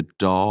 And the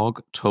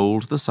dog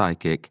told the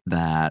psychic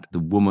that the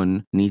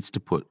woman needs to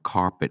put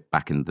carpet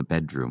back in the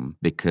bedroom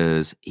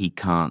because he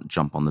can't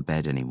jump on the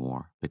bed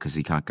anymore because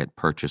he can't get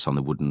purchase on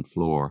the wooden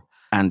floor.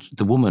 And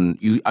the woman,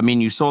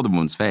 you saw the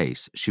woman's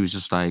face. She was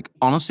just like,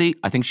 honestly,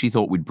 I think she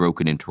thought we'd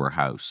broken into her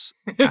house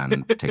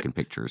and taken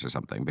pictures or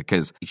something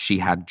because she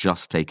had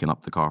just taken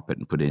up the carpet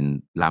and put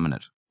in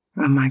laminate.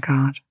 Oh my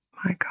God.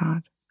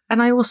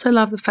 And I also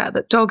love the fact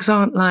that dogs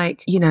aren't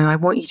like, I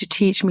want you to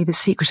teach me the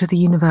secret of the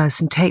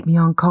universe and take me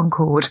on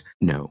Concorde.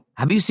 No.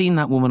 Have you seen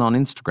that woman on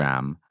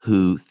Instagram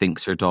who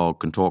thinks her dog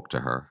can talk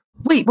to her?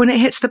 Wait, when it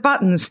hits the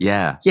buttons?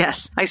 Yeah.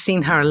 Yes, I've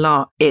seen her a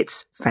lot.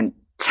 It's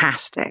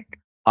fantastic.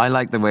 I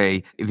like the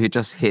way if it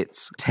just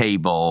hits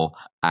table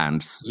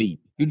and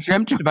sleep. You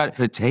dreamt about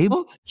a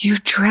table? You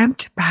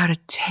dreamt about a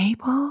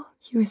table?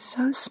 You are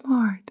so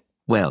smart.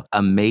 Well,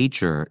 a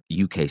major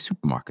UK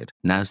supermarket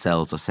now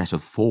sells a set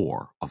of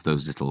 4 of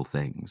those little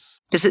things.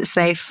 Does it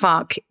say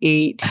fuck,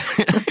 eat?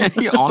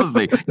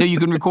 Honestly, no, you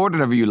can record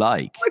whatever you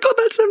like. Oh my God,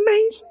 that's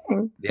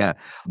amazing. Yeah,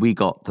 we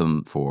got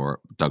them for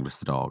Douglas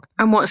the dog.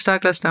 And what's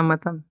Douglas done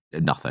with them?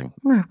 Nothing.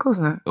 No, of course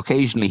not.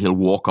 Occasionally he'll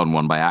walk on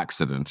one by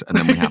accident and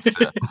then we have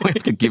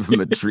to give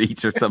him a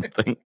treat or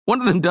something. One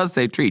of them does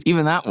say treat.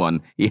 Even that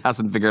one, he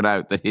hasn't figured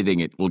out that hitting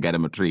it will get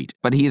him a treat.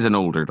 But he is an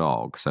older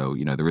dog, so,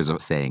 there is a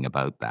saying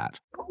about that.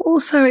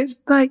 Also, it's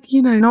like,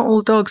 not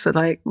all dogs are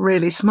like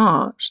really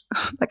smart.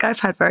 Like I've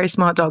had very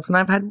smart dogs and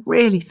I've had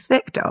really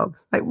thick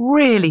dogs, like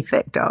really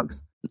thick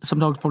dogs. Some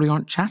dogs probably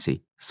aren't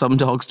chatty. Some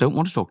dogs don't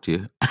want to talk to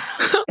you.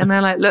 And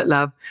they're like, look,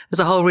 love,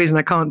 there's a whole reason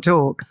I can't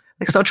talk.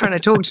 Like, stop trying to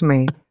talk to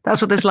me.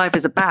 That's what this life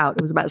is about.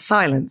 It was about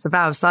silence, a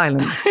vow of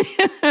silence.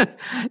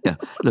 Yeah.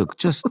 Look,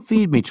 just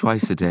feed me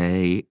twice a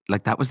day.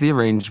 Like that was the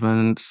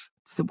arrangement.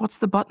 What's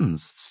the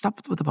buttons?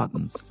 Stop with the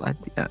buttons.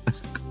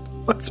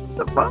 What's with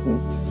the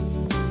buttons?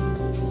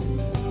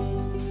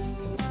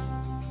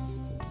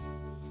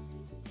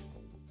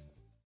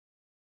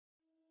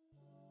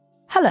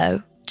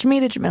 Hello,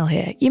 Jameela Jamil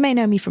here. You may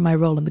know me from my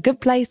role in The Good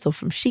Place or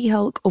from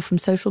She-Hulk or from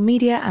social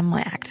media and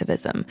my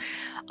activism.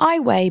 I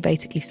Weigh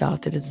basically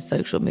started as a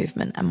social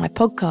movement, and my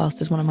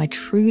podcast is one of my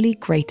truly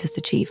greatest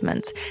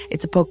achievements.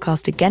 It's a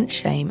podcast against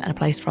shame and a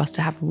place for us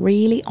to have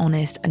really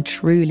honest and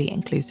truly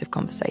inclusive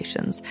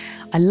conversations.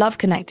 I love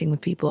connecting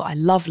with people. I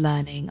love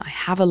learning. I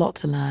have a lot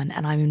to learn,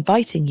 and I'm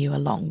inviting you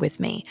along with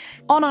me.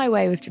 On I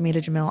Weigh with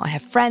Jameela Jamil, I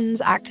have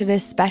friends,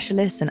 activists,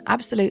 specialists, and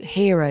absolute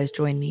heroes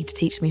join me to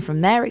teach me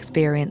from their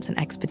experience and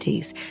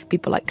expertise.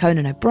 People like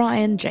Conan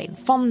O'Brien, Jane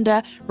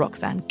Fonda,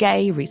 Roxane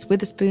Gay, Reese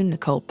Witherspoon,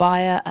 Nicole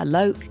Byer,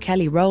 Alok,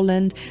 Kelly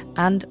Rowland,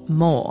 and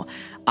more.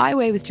 I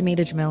Weigh with Jameela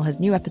Jamil has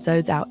new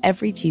episodes out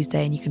every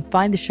Tuesday, and you can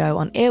find the show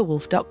on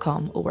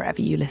earwolf.com or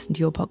wherever you listen to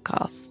your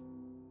podcasts.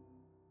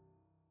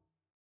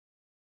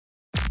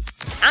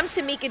 I'm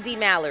Tamika D.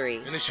 Mallory.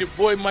 And it's your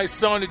boy, my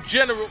son, the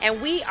General.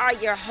 And we are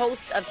your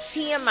hosts of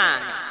TMI.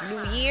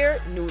 New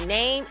year, new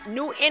name,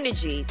 new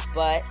energy,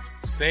 but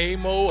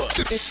same old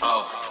us.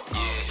 Oh,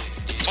 yeah.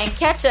 And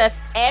catch us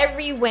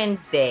every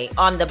Wednesday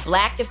on the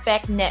Black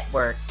Effect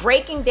Network,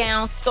 breaking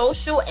down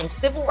social and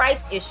civil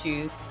rights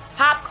issues,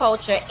 pop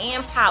culture,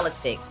 and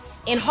politics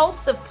in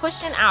hopes of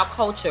pushing our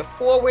culture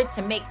forward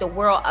to make the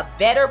world a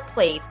better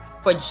place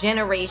for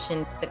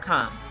generations to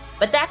come.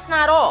 But that's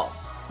not all.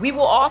 We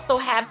will also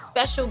have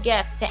special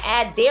guests to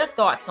add their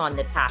thoughts on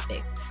the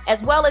topics,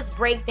 as well as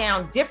break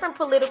down different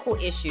political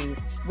issues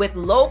with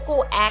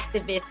local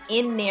activists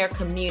in their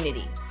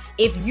community.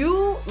 If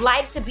you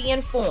like to be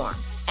informed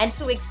and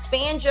to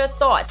expand your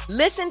thoughts,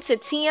 listen to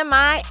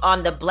TMI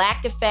on the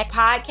Black Effect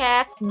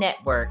Podcast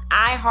Network,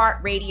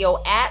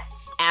 iHeartRadio app,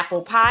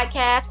 Apple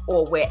Podcasts,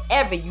 or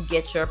wherever you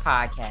get your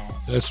podcasts.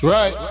 That's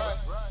right.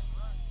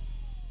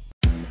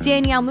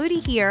 Danielle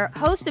Moody here,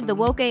 host of the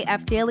Woke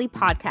AF Daily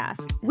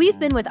podcast. We've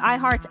been with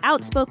iHeart's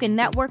Outspoken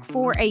Network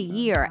for a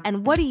year,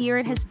 and what a year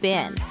it has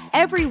been.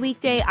 Every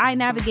weekday, I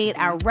navigate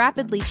our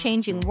rapidly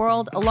changing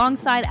world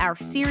alongside our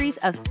series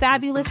of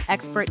fabulous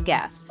expert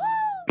guests.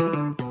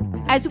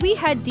 As we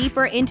head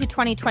deeper into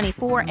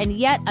 2024 and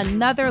yet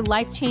another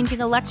life-changing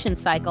election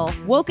cycle,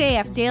 Woke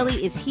AF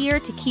Daily is here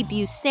to keep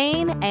you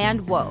sane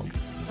and woke.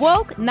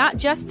 Woke not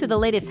just to the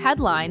latest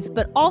headlines,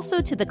 but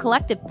also to the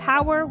collective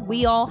power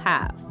we all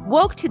have.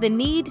 Woke to the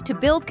need to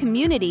build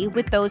community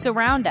with those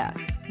around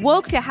us.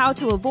 Woke to how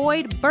to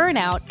avoid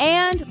burnout,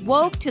 and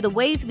woke to the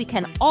ways we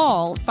can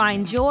all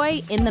find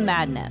joy in the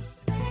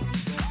madness.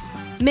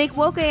 Make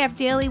Woke AF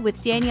Daily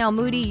with Danielle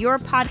Moody your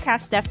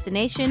podcast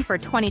destination for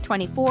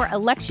 2024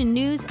 election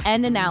news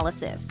and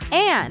analysis.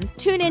 And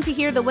tune in to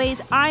hear the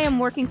ways I am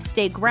working to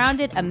stay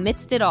grounded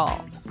amidst it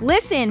all.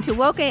 Listen to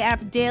Woke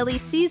AF Daily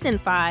Season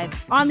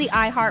 5 on the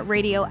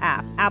iHeartRadio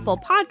app, Apple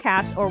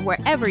Podcasts, or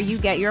wherever you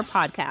get your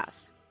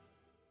podcasts.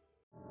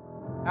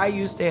 I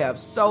used to have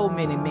so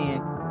many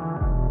men.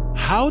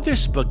 How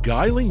this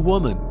beguiling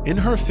woman in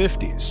her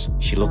 50s,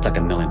 she looked like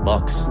 $1 million,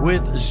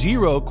 with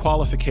zero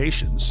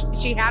qualifications,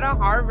 she had a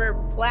Harvard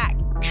plaque,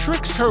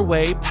 tricks her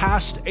way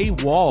past a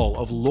wall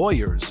of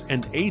lawyers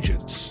and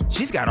agents.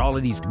 She's got all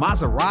of these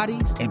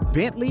Maseratis and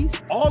Bentleys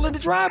all in the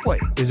driveway.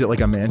 Is it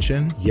like a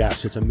mansion?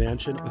 Yes, it's a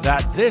mansion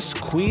that this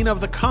queen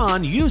of the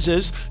con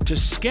uses to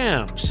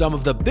scam some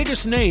of the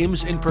biggest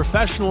names in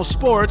professional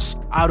sports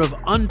out of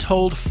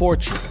untold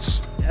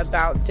fortunes.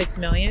 About $6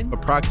 million.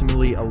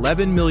 Approximately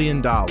 $11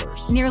 million.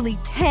 Nearly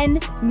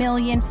 $10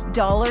 million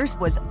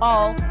was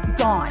all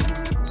gone.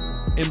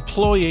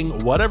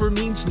 Employing whatever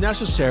means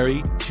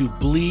necessary to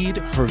bleed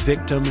her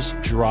victims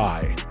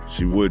dry.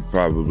 She would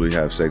probably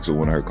have sex with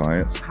one of her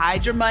clients.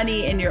 Hide your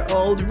money in your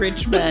old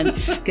rich man,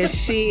 because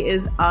she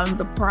is on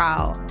the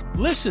prowl.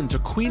 Listen to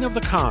Queen of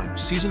the Con,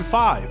 Season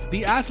 5,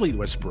 The Athlete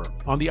Whisperer,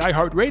 on the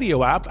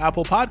iHeartRadio app,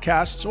 Apple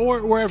Podcasts,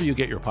 or wherever you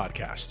get your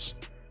podcasts.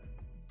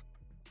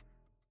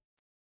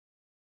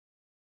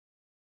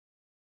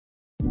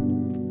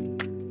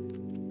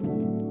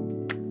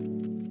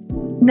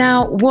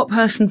 Now, what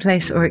person,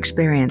 place, or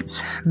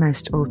experience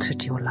most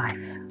altered your life?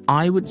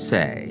 I would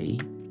say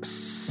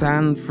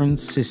San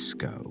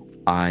Francisco.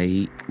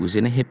 I was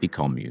in a hippie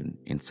commune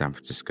in San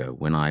Francisco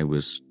when I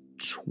was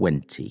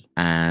 20.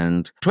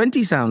 And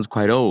 20 sounds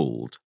quite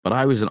old, but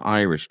I was an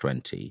Irish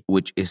 20,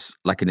 which is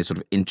like in a sort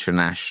of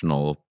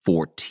international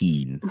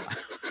 14,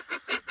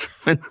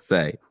 let's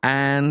say.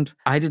 And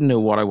I didn't know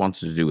what I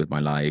wanted to do with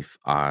my life.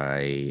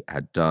 I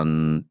had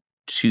done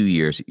 2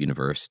 years at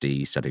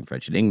university studying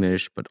French and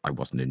English, but I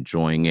wasn't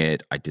enjoying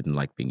it. I didn't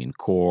like being in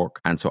Cork.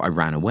 And so I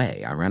ran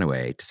away. I ran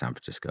away to San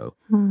Francisco.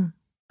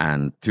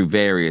 And through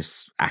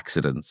various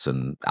accidents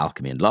and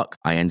alchemy and luck,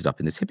 I ended up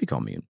in this hippie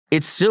commune.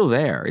 It's still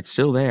there. It's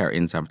still there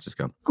in San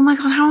Francisco. Oh my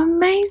God, how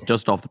amazing.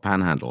 Just off the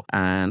Panhandle.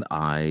 And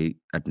I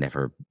had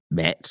never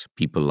met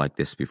people like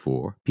this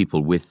before.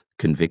 People with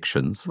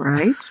convictions.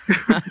 Right.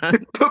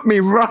 Put me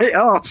right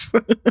off.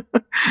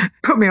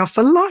 Put me off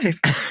for life.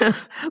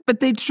 But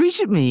they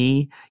treated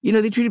me, they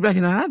treated me like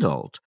an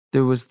adult.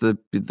 There was the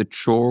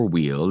chore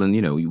wheel and,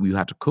 you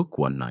had to cook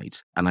one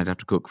night and I'd have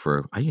to cook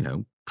for,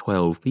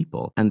 12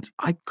 people and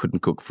I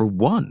couldn't cook for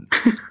one.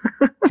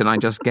 Can I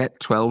just get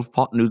 12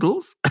 pot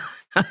noodles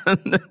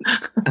and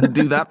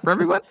do that for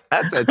everyone?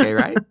 That's okay,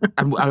 right?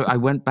 And I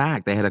went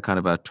back. They had a kind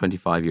of a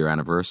 25-year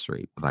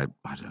anniversary about,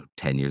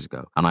 10 years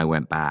ago. And I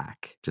went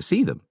back to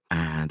see them.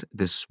 And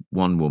this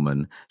one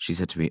woman, she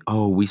said to me,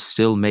 "Oh, we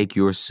still make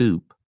your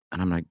soup."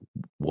 And I'm like,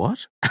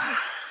 what?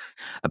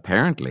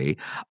 Apparently,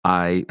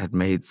 I had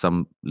made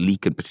some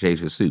leek and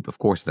potato soup. Of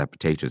course, it had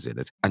potatoes in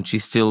it. And she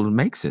still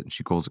makes it. And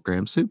she calls it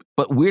Graham soup.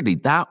 But weirdly,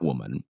 that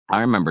woman,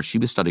 I remember she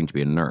was studying to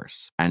be a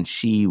nurse. And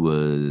she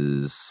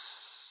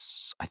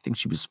was, I think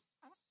she was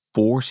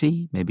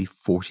 40, maybe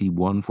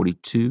 41,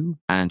 42.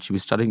 And she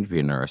was studying to be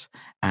a nurse.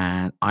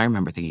 And I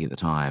remember thinking at the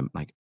time,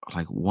 like,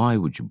 why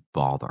would you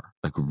bother?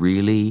 Like,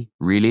 really,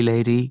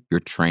 lady? You're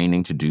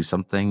training to do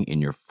something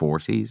in your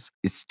 40s?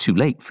 It's too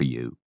late for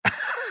you.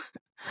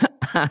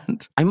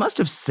 And I must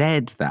have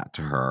said that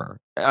to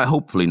her,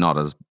 hopefully not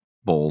as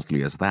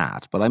boldly as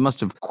that, but I must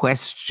have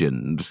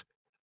questioned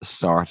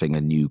starting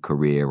a new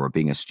career or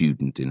being a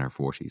student in her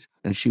 40s.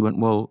 And she went,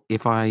 "Well,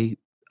 if I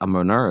am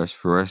a nurse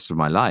for the rest of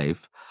my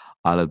life,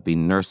 I'll have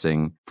been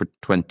nursing for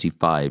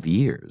 25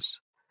 years,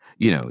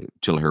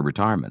 till her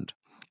retirement."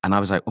 And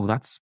I was like, "Oh,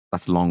 that's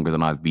longer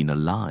than I've been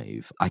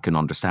alive. I can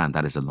understand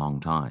that is a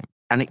long time."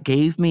 And it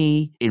gave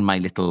me, in my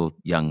little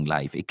young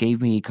life, it gave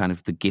me kind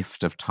of the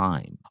gift of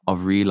time,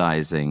 of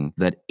realizing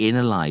that in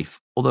a life,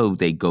 although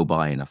they go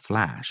by in a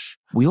flash,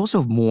 we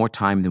also have more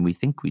time than we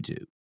think we do.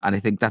 And I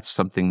think that's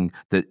something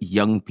that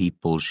young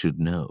people should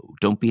know.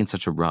 Don't be in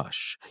such a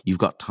rush. You've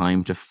got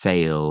time to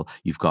fail.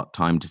 You've got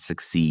time to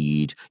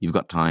succeed. You've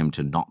got time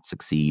to not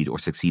succeed or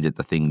succeed at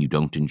the thing you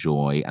don't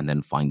enjoy and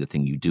then find the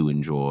thing you do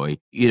enjoy.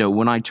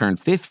 When I turned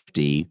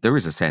 50, there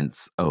was a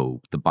sense, oh,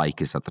 the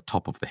bike is at the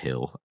top of the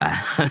hill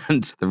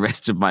and the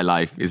rest of my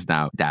life is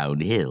now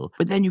downhill.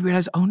 But then you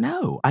realize, oh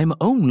no, I'm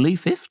only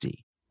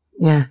 50.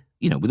 Yeah.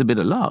 With a bit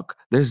of luck,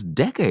 there's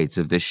decades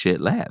of this shit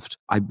left.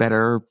 I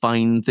better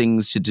find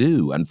things to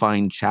do and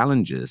find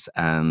challenges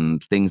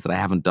and things that I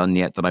haven't done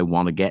yet that I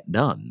want to get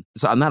done.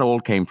 And that all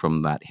came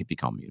from that hippie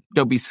commune.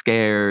 Don't be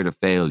scared of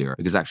failure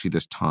because actually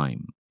there's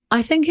time.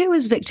 I think it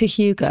was Victor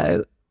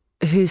Hugo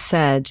who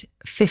said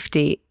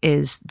 50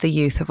 is the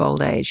youth of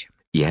old age.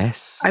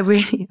 Yes. I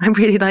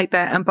really like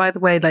that. And by the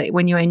way, like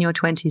when you're in your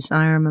 20s,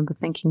 I remember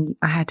thinking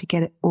I had to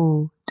get it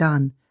all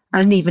done. I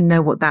didn't even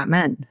know what that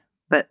meant.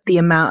 But the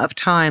amount of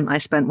time I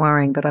spent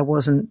worrying that I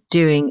wasn't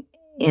doing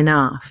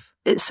enough.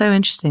 It's so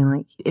interesting.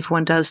 Like if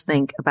one does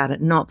think about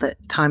it, not that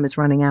time is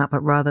running out,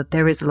 but rather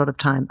there is a lot of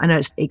time. I know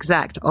it's the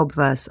exact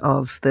obverse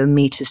of the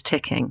meters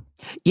ticking.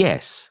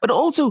 Yes. But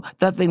also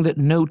that thing that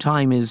no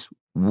time is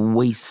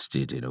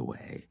wasted in a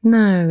way.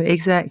 No,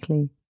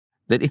 exactly.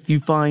 That if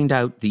you find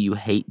out that you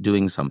hate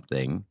doing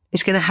something,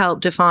 it's going to help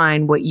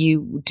define what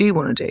you do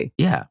want to do.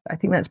 Yeah. I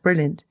think that's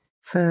brilliant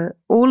for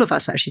all of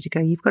us actually to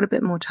go, you've got a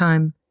bit more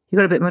time. You've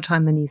got a bit more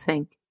time than you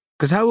think.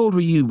 Because how old were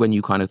you when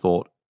you kind of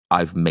thought,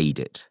 I've made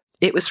it?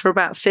 It was for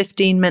about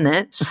 15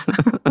 minutes.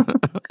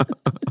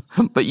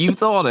 But you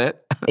thought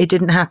it. It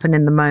didn't happen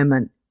in the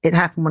moment. It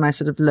happened when I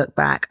sort of look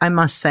back. I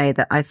must say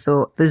that I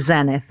thought the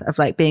zenith of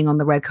like being on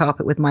the red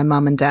carpet with my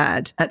mum and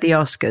dad at the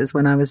Oscars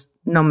when I was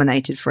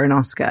nominated for an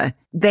Oscar,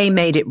 they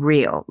made it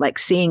real. Like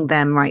seeing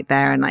them right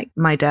there and like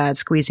my dad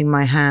squeezing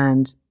my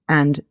hand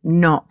and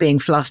not being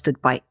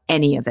flustered by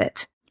any of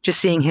it. Just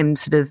seeing him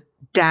sort of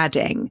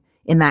dadding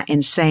in that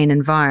insane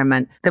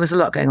environment. There was a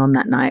lot going on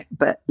that night,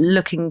 but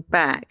looking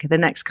back the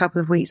next couple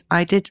of weeks,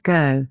 I did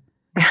go,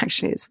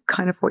 actually, it's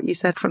kind of what you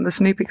said from the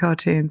Snoopy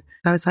cartoon.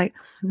 I was like,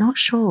 I'm not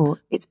sure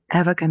it's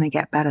ever going to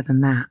get better than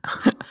that.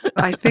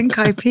 I think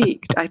I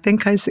peaked. I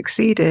think I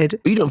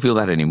succeeded. You don't feel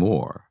that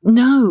anymore.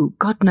 No,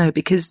 God, no,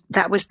 because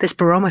that was this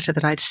barometer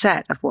that I'd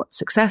set of what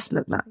success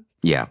looked like.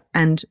 Yeah.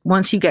 And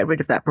once you get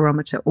rid of that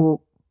barometer, or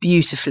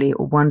beautifully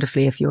or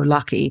wonderfully, if you're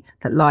lucky,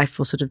 that life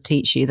will sort of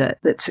teach you that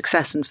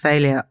success and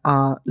failure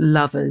are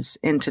lovers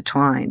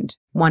intertwined.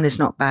 One is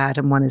not bad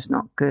and one is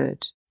not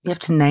good. You have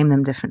to name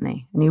them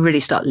differently and you really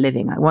start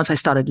living. Once I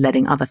started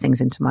letting other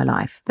things into my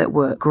life that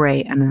were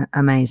great and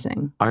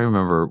amazing. I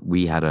remember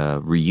we had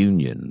a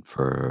reunion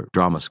for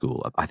drama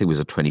school. I think it was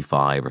a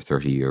 25 or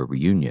 30-year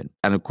reunion.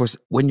 And of course,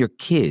 when you're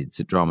kids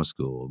at drama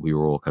school, we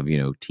were all kind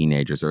of,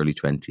 teenagers, early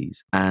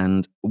 20s.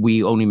 And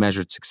we only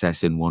measured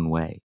success in one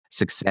way.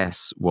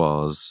 Success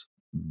was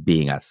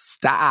being a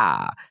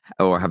star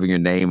or having your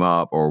name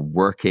up or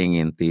working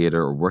in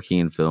theater or working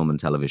in film and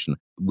television.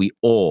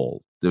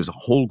 There was a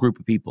whole group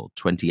of people,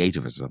 28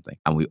 of us or something,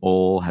 and we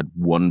all had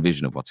one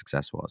vision of what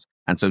success was.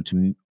 And so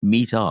to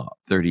meet up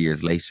 30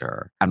 years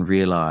later and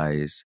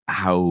realize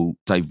how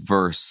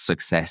diverse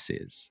success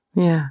is.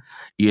 Yeah.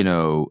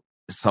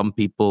 Some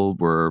people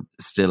were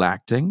still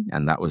acting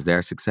and that was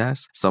their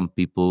success. Some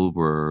people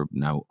were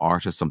now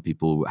artists. Some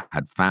people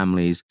had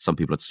families. Some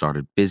people had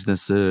started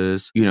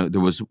businesses. There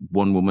was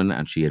one woman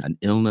and she had an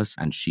illness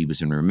and she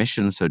was in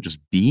remission. So just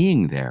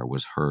being there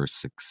was her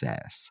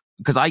success.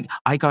 Because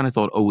I kind of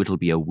thought, it'll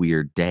be a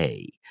weird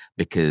day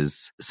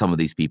because some of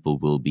these people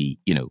will be,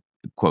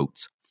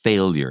 quotes,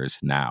 failures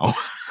now.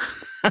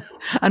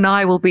 And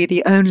I will be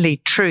the only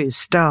true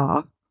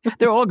star.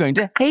 They're all going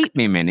to hate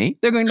me, Minnie.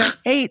 They're going to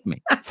hate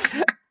me.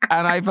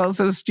 And I felt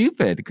so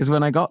stupid because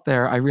when I got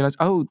there, I realized,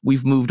 oh,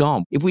 we've moved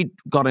on. If we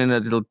got in a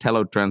little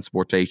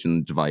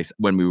teletransportation device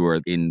when we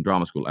were in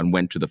drama school and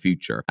went to the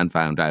future and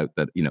found out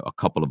that, you know, a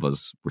couple of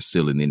us were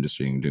still in the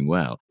industry and doing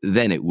well,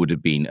 then it would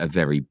have been a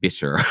very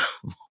bitter,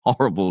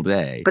 horrible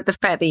day. But the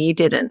fact that you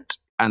didn't.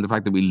 And the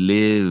fact that we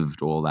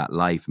lived all that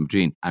life in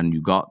between and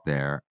you got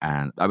there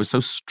and I was so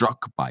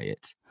struck by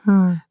it.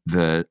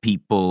 The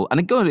people, and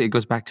it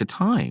goes back to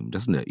time,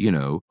 doesn't it? You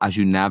know, as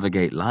you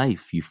navigate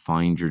life, you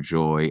find your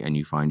joy and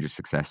you find your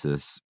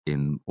successes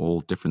in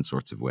all different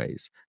sorts of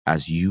ways,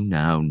 as you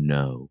now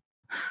know.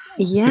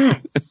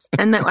 Yes.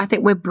 And I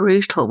think we're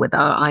brutal with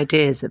our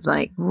ideas of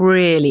like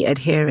really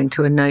adhering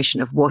to a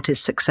notion of what is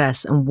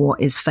success and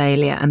what is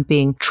failure and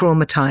being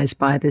traumatized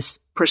by this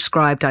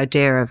prescribed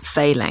idea of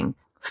failing.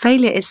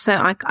 Failure is so,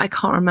 I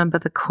can't remember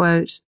the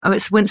quote. Oh,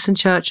 it's Winston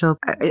Churchill.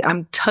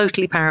 I'm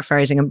totally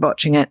paraphrasing and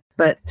botching it.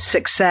 But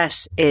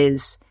success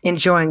is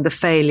enjoying the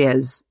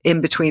failures in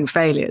between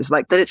failures.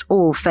 Like that it's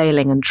all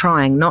failing and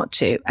trying not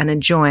to and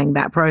enjoying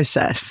that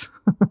process.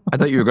 I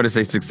thought you were going to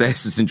say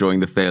success is enjoying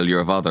the failure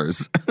of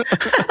others.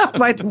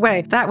 By the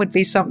way, that would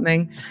be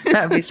something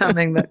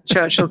that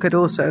Churchill could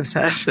also have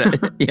said.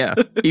 Yeah,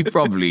 he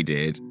probably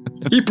did.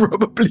 He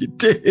probably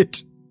did.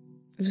 It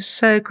was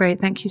so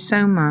great. Thank you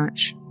so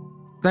much.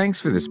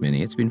 Thanks for this,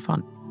 Minnie. It's been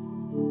fun.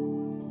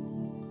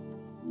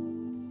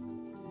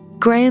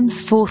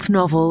 Graham's fourth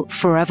novel,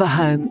 Forever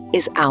Home,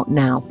 is out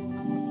now.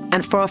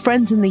 And for our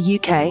friends in the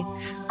UK,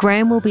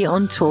 Graham will be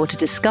on tour to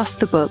discuss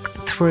the book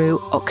through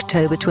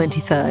October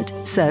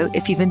 23rd. So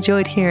if you've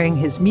enjoyed hearing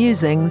his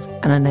musings,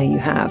 and I know you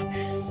have,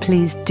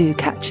 please do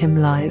catch him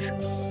live.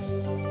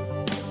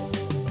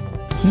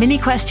 Mini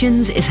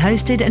Questions is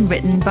hosted and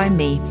written by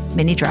me,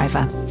 Minnie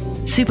Driver.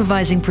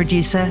 Supervising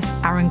producer,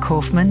 Aaron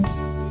Kaufman.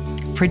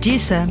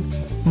 Producer,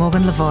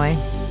 Morgan Lavoie.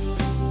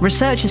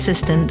 Research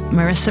assistant,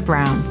 Marissa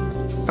Brown.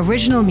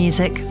 Original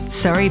music,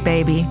 Sorry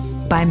Baby,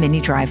 by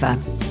Minnie Driver.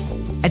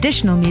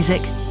 Additional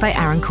music by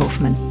Aaron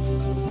Kaufman.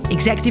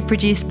 Executive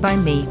produced by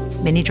me,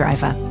 Minnie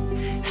Driver.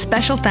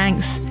 Special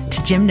thanks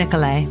to Jim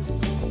Nicolay,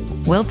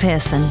 Will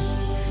Pearson,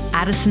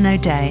 Addison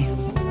O'Day,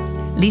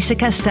 Lisa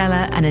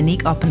Castella and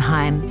Anique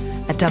Oppenheim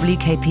at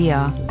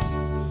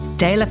WKPR,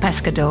 De La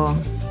Pescador,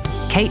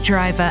 Kate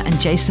Driver and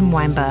Jason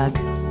Weinberg,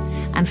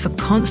 and for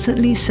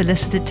constantly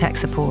solicited tech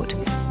support,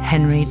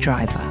 Henry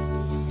Driver.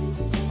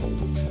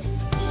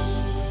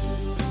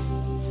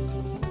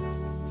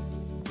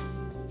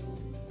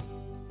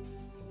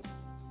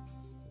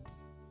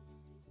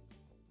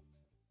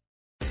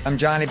 I'm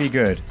Johnny B.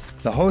 Good,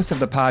 the host of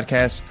the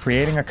podcast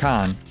Creating a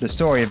Con, the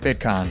story of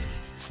Bitcoin.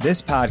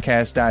 This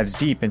podcast dives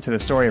deep into the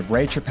story of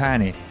Ray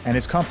Trapani and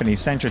his company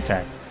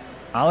Centratech.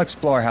 I'll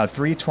explore how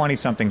three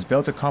 20-somethings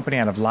built a company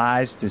out of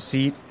lies,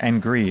 deceit,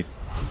 and greed.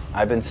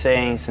 I've been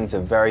saying since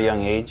a very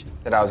young age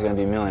that I was going to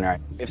be a millionaire.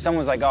 If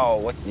someone's like, oh,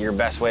 what's your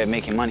best way of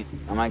making money?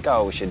 I'm like,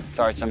 oh, we should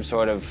start some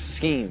sort of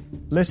scheme.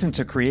 Listen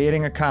to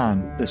Creating a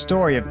Con, the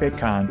story of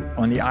Bitcoin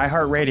on the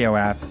iHeartRadio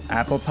app,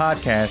 Apple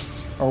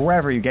Podcasts, or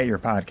wherever you get your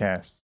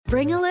podcasts.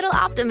 Bring a little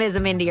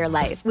optimism into your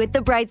life with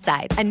The Bright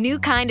Side, a new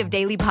kind of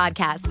daily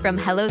podcast from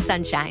Hello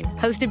Sunshine,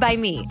 hosted by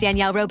me,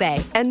 Danielle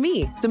Robay. And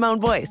me, Simone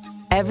Boyce.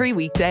 Every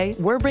weekday,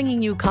 we're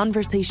bringing you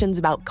conversations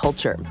about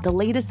culture, the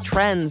latest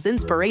trends,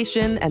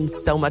 inspiration, and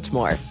so much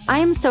more. I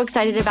am so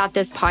excited about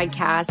this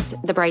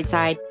podcast, The Bright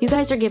Side. You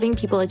guys are giving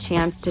people a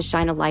chance to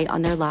shine a light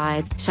on their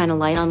lives, shine a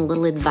light on a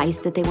little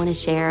advice that they want to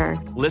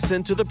share.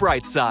 Listen to The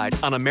Bright Side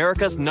on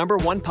America's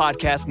 #1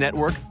 podcast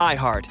network,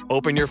 iHeart.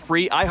 Open your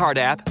free iHeart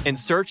app and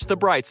search The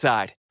Bright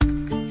Side.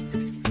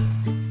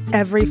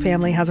 Every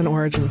family has an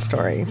origin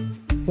story,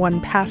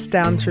 one passed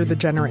down through the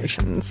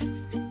generations.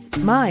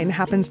 Mine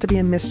happens to be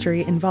a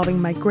mystery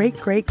involving my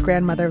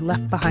great-great-grandmother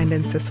left behind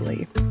in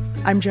Sicily.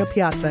 I'm Jo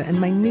Piazza, and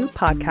my new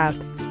podcast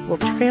will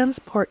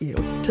transport you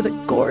to the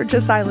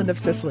gorgeous island of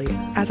Sicily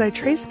as I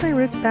trace my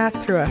roots back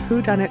through a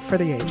whodunit for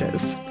the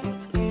ages.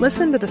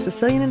 Listen to The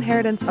Sicilian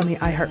Inheritance on the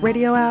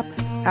iHeartRadio app,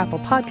 Apple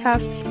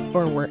Podcasts,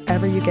 or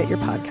wherever you get your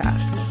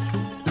podcasts.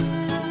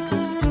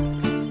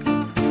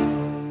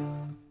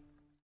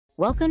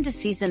 Welcome to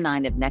Season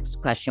 9 of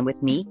Next Question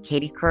with me,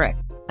 Katie Couric.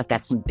 I've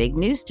got some big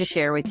news to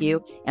share with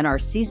you in our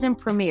season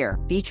premiere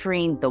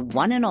featuring the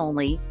one and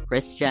only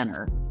Kris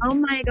Jenner. Oh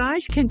my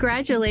gosh,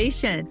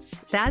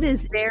 congratulations. That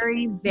is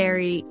very,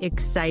 very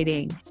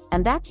exciting.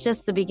 And that's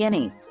just the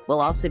beginning.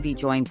 We'll also be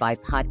joined by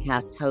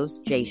podcast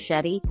host Jay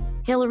Shetty,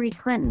 Hillary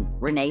Clinton,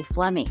 Renee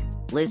Fleming,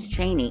 Liz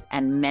Cheney,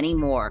 and many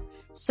more.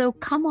 So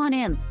come on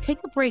in, take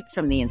a break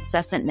from the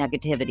incessant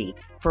negativity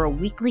for a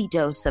weekly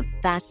dose of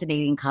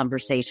fascinating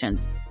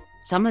conversations.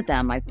 Some of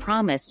them, I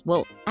promise,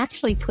 will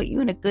actually put you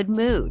in a good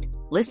mood.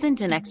 Listen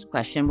to Next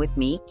Question with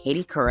me,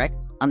 Katie Couric,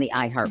 on the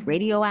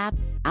iHeartRadio app,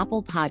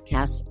 Apple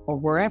Podcasts, or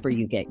wherever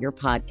you get your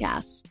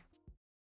podcasts.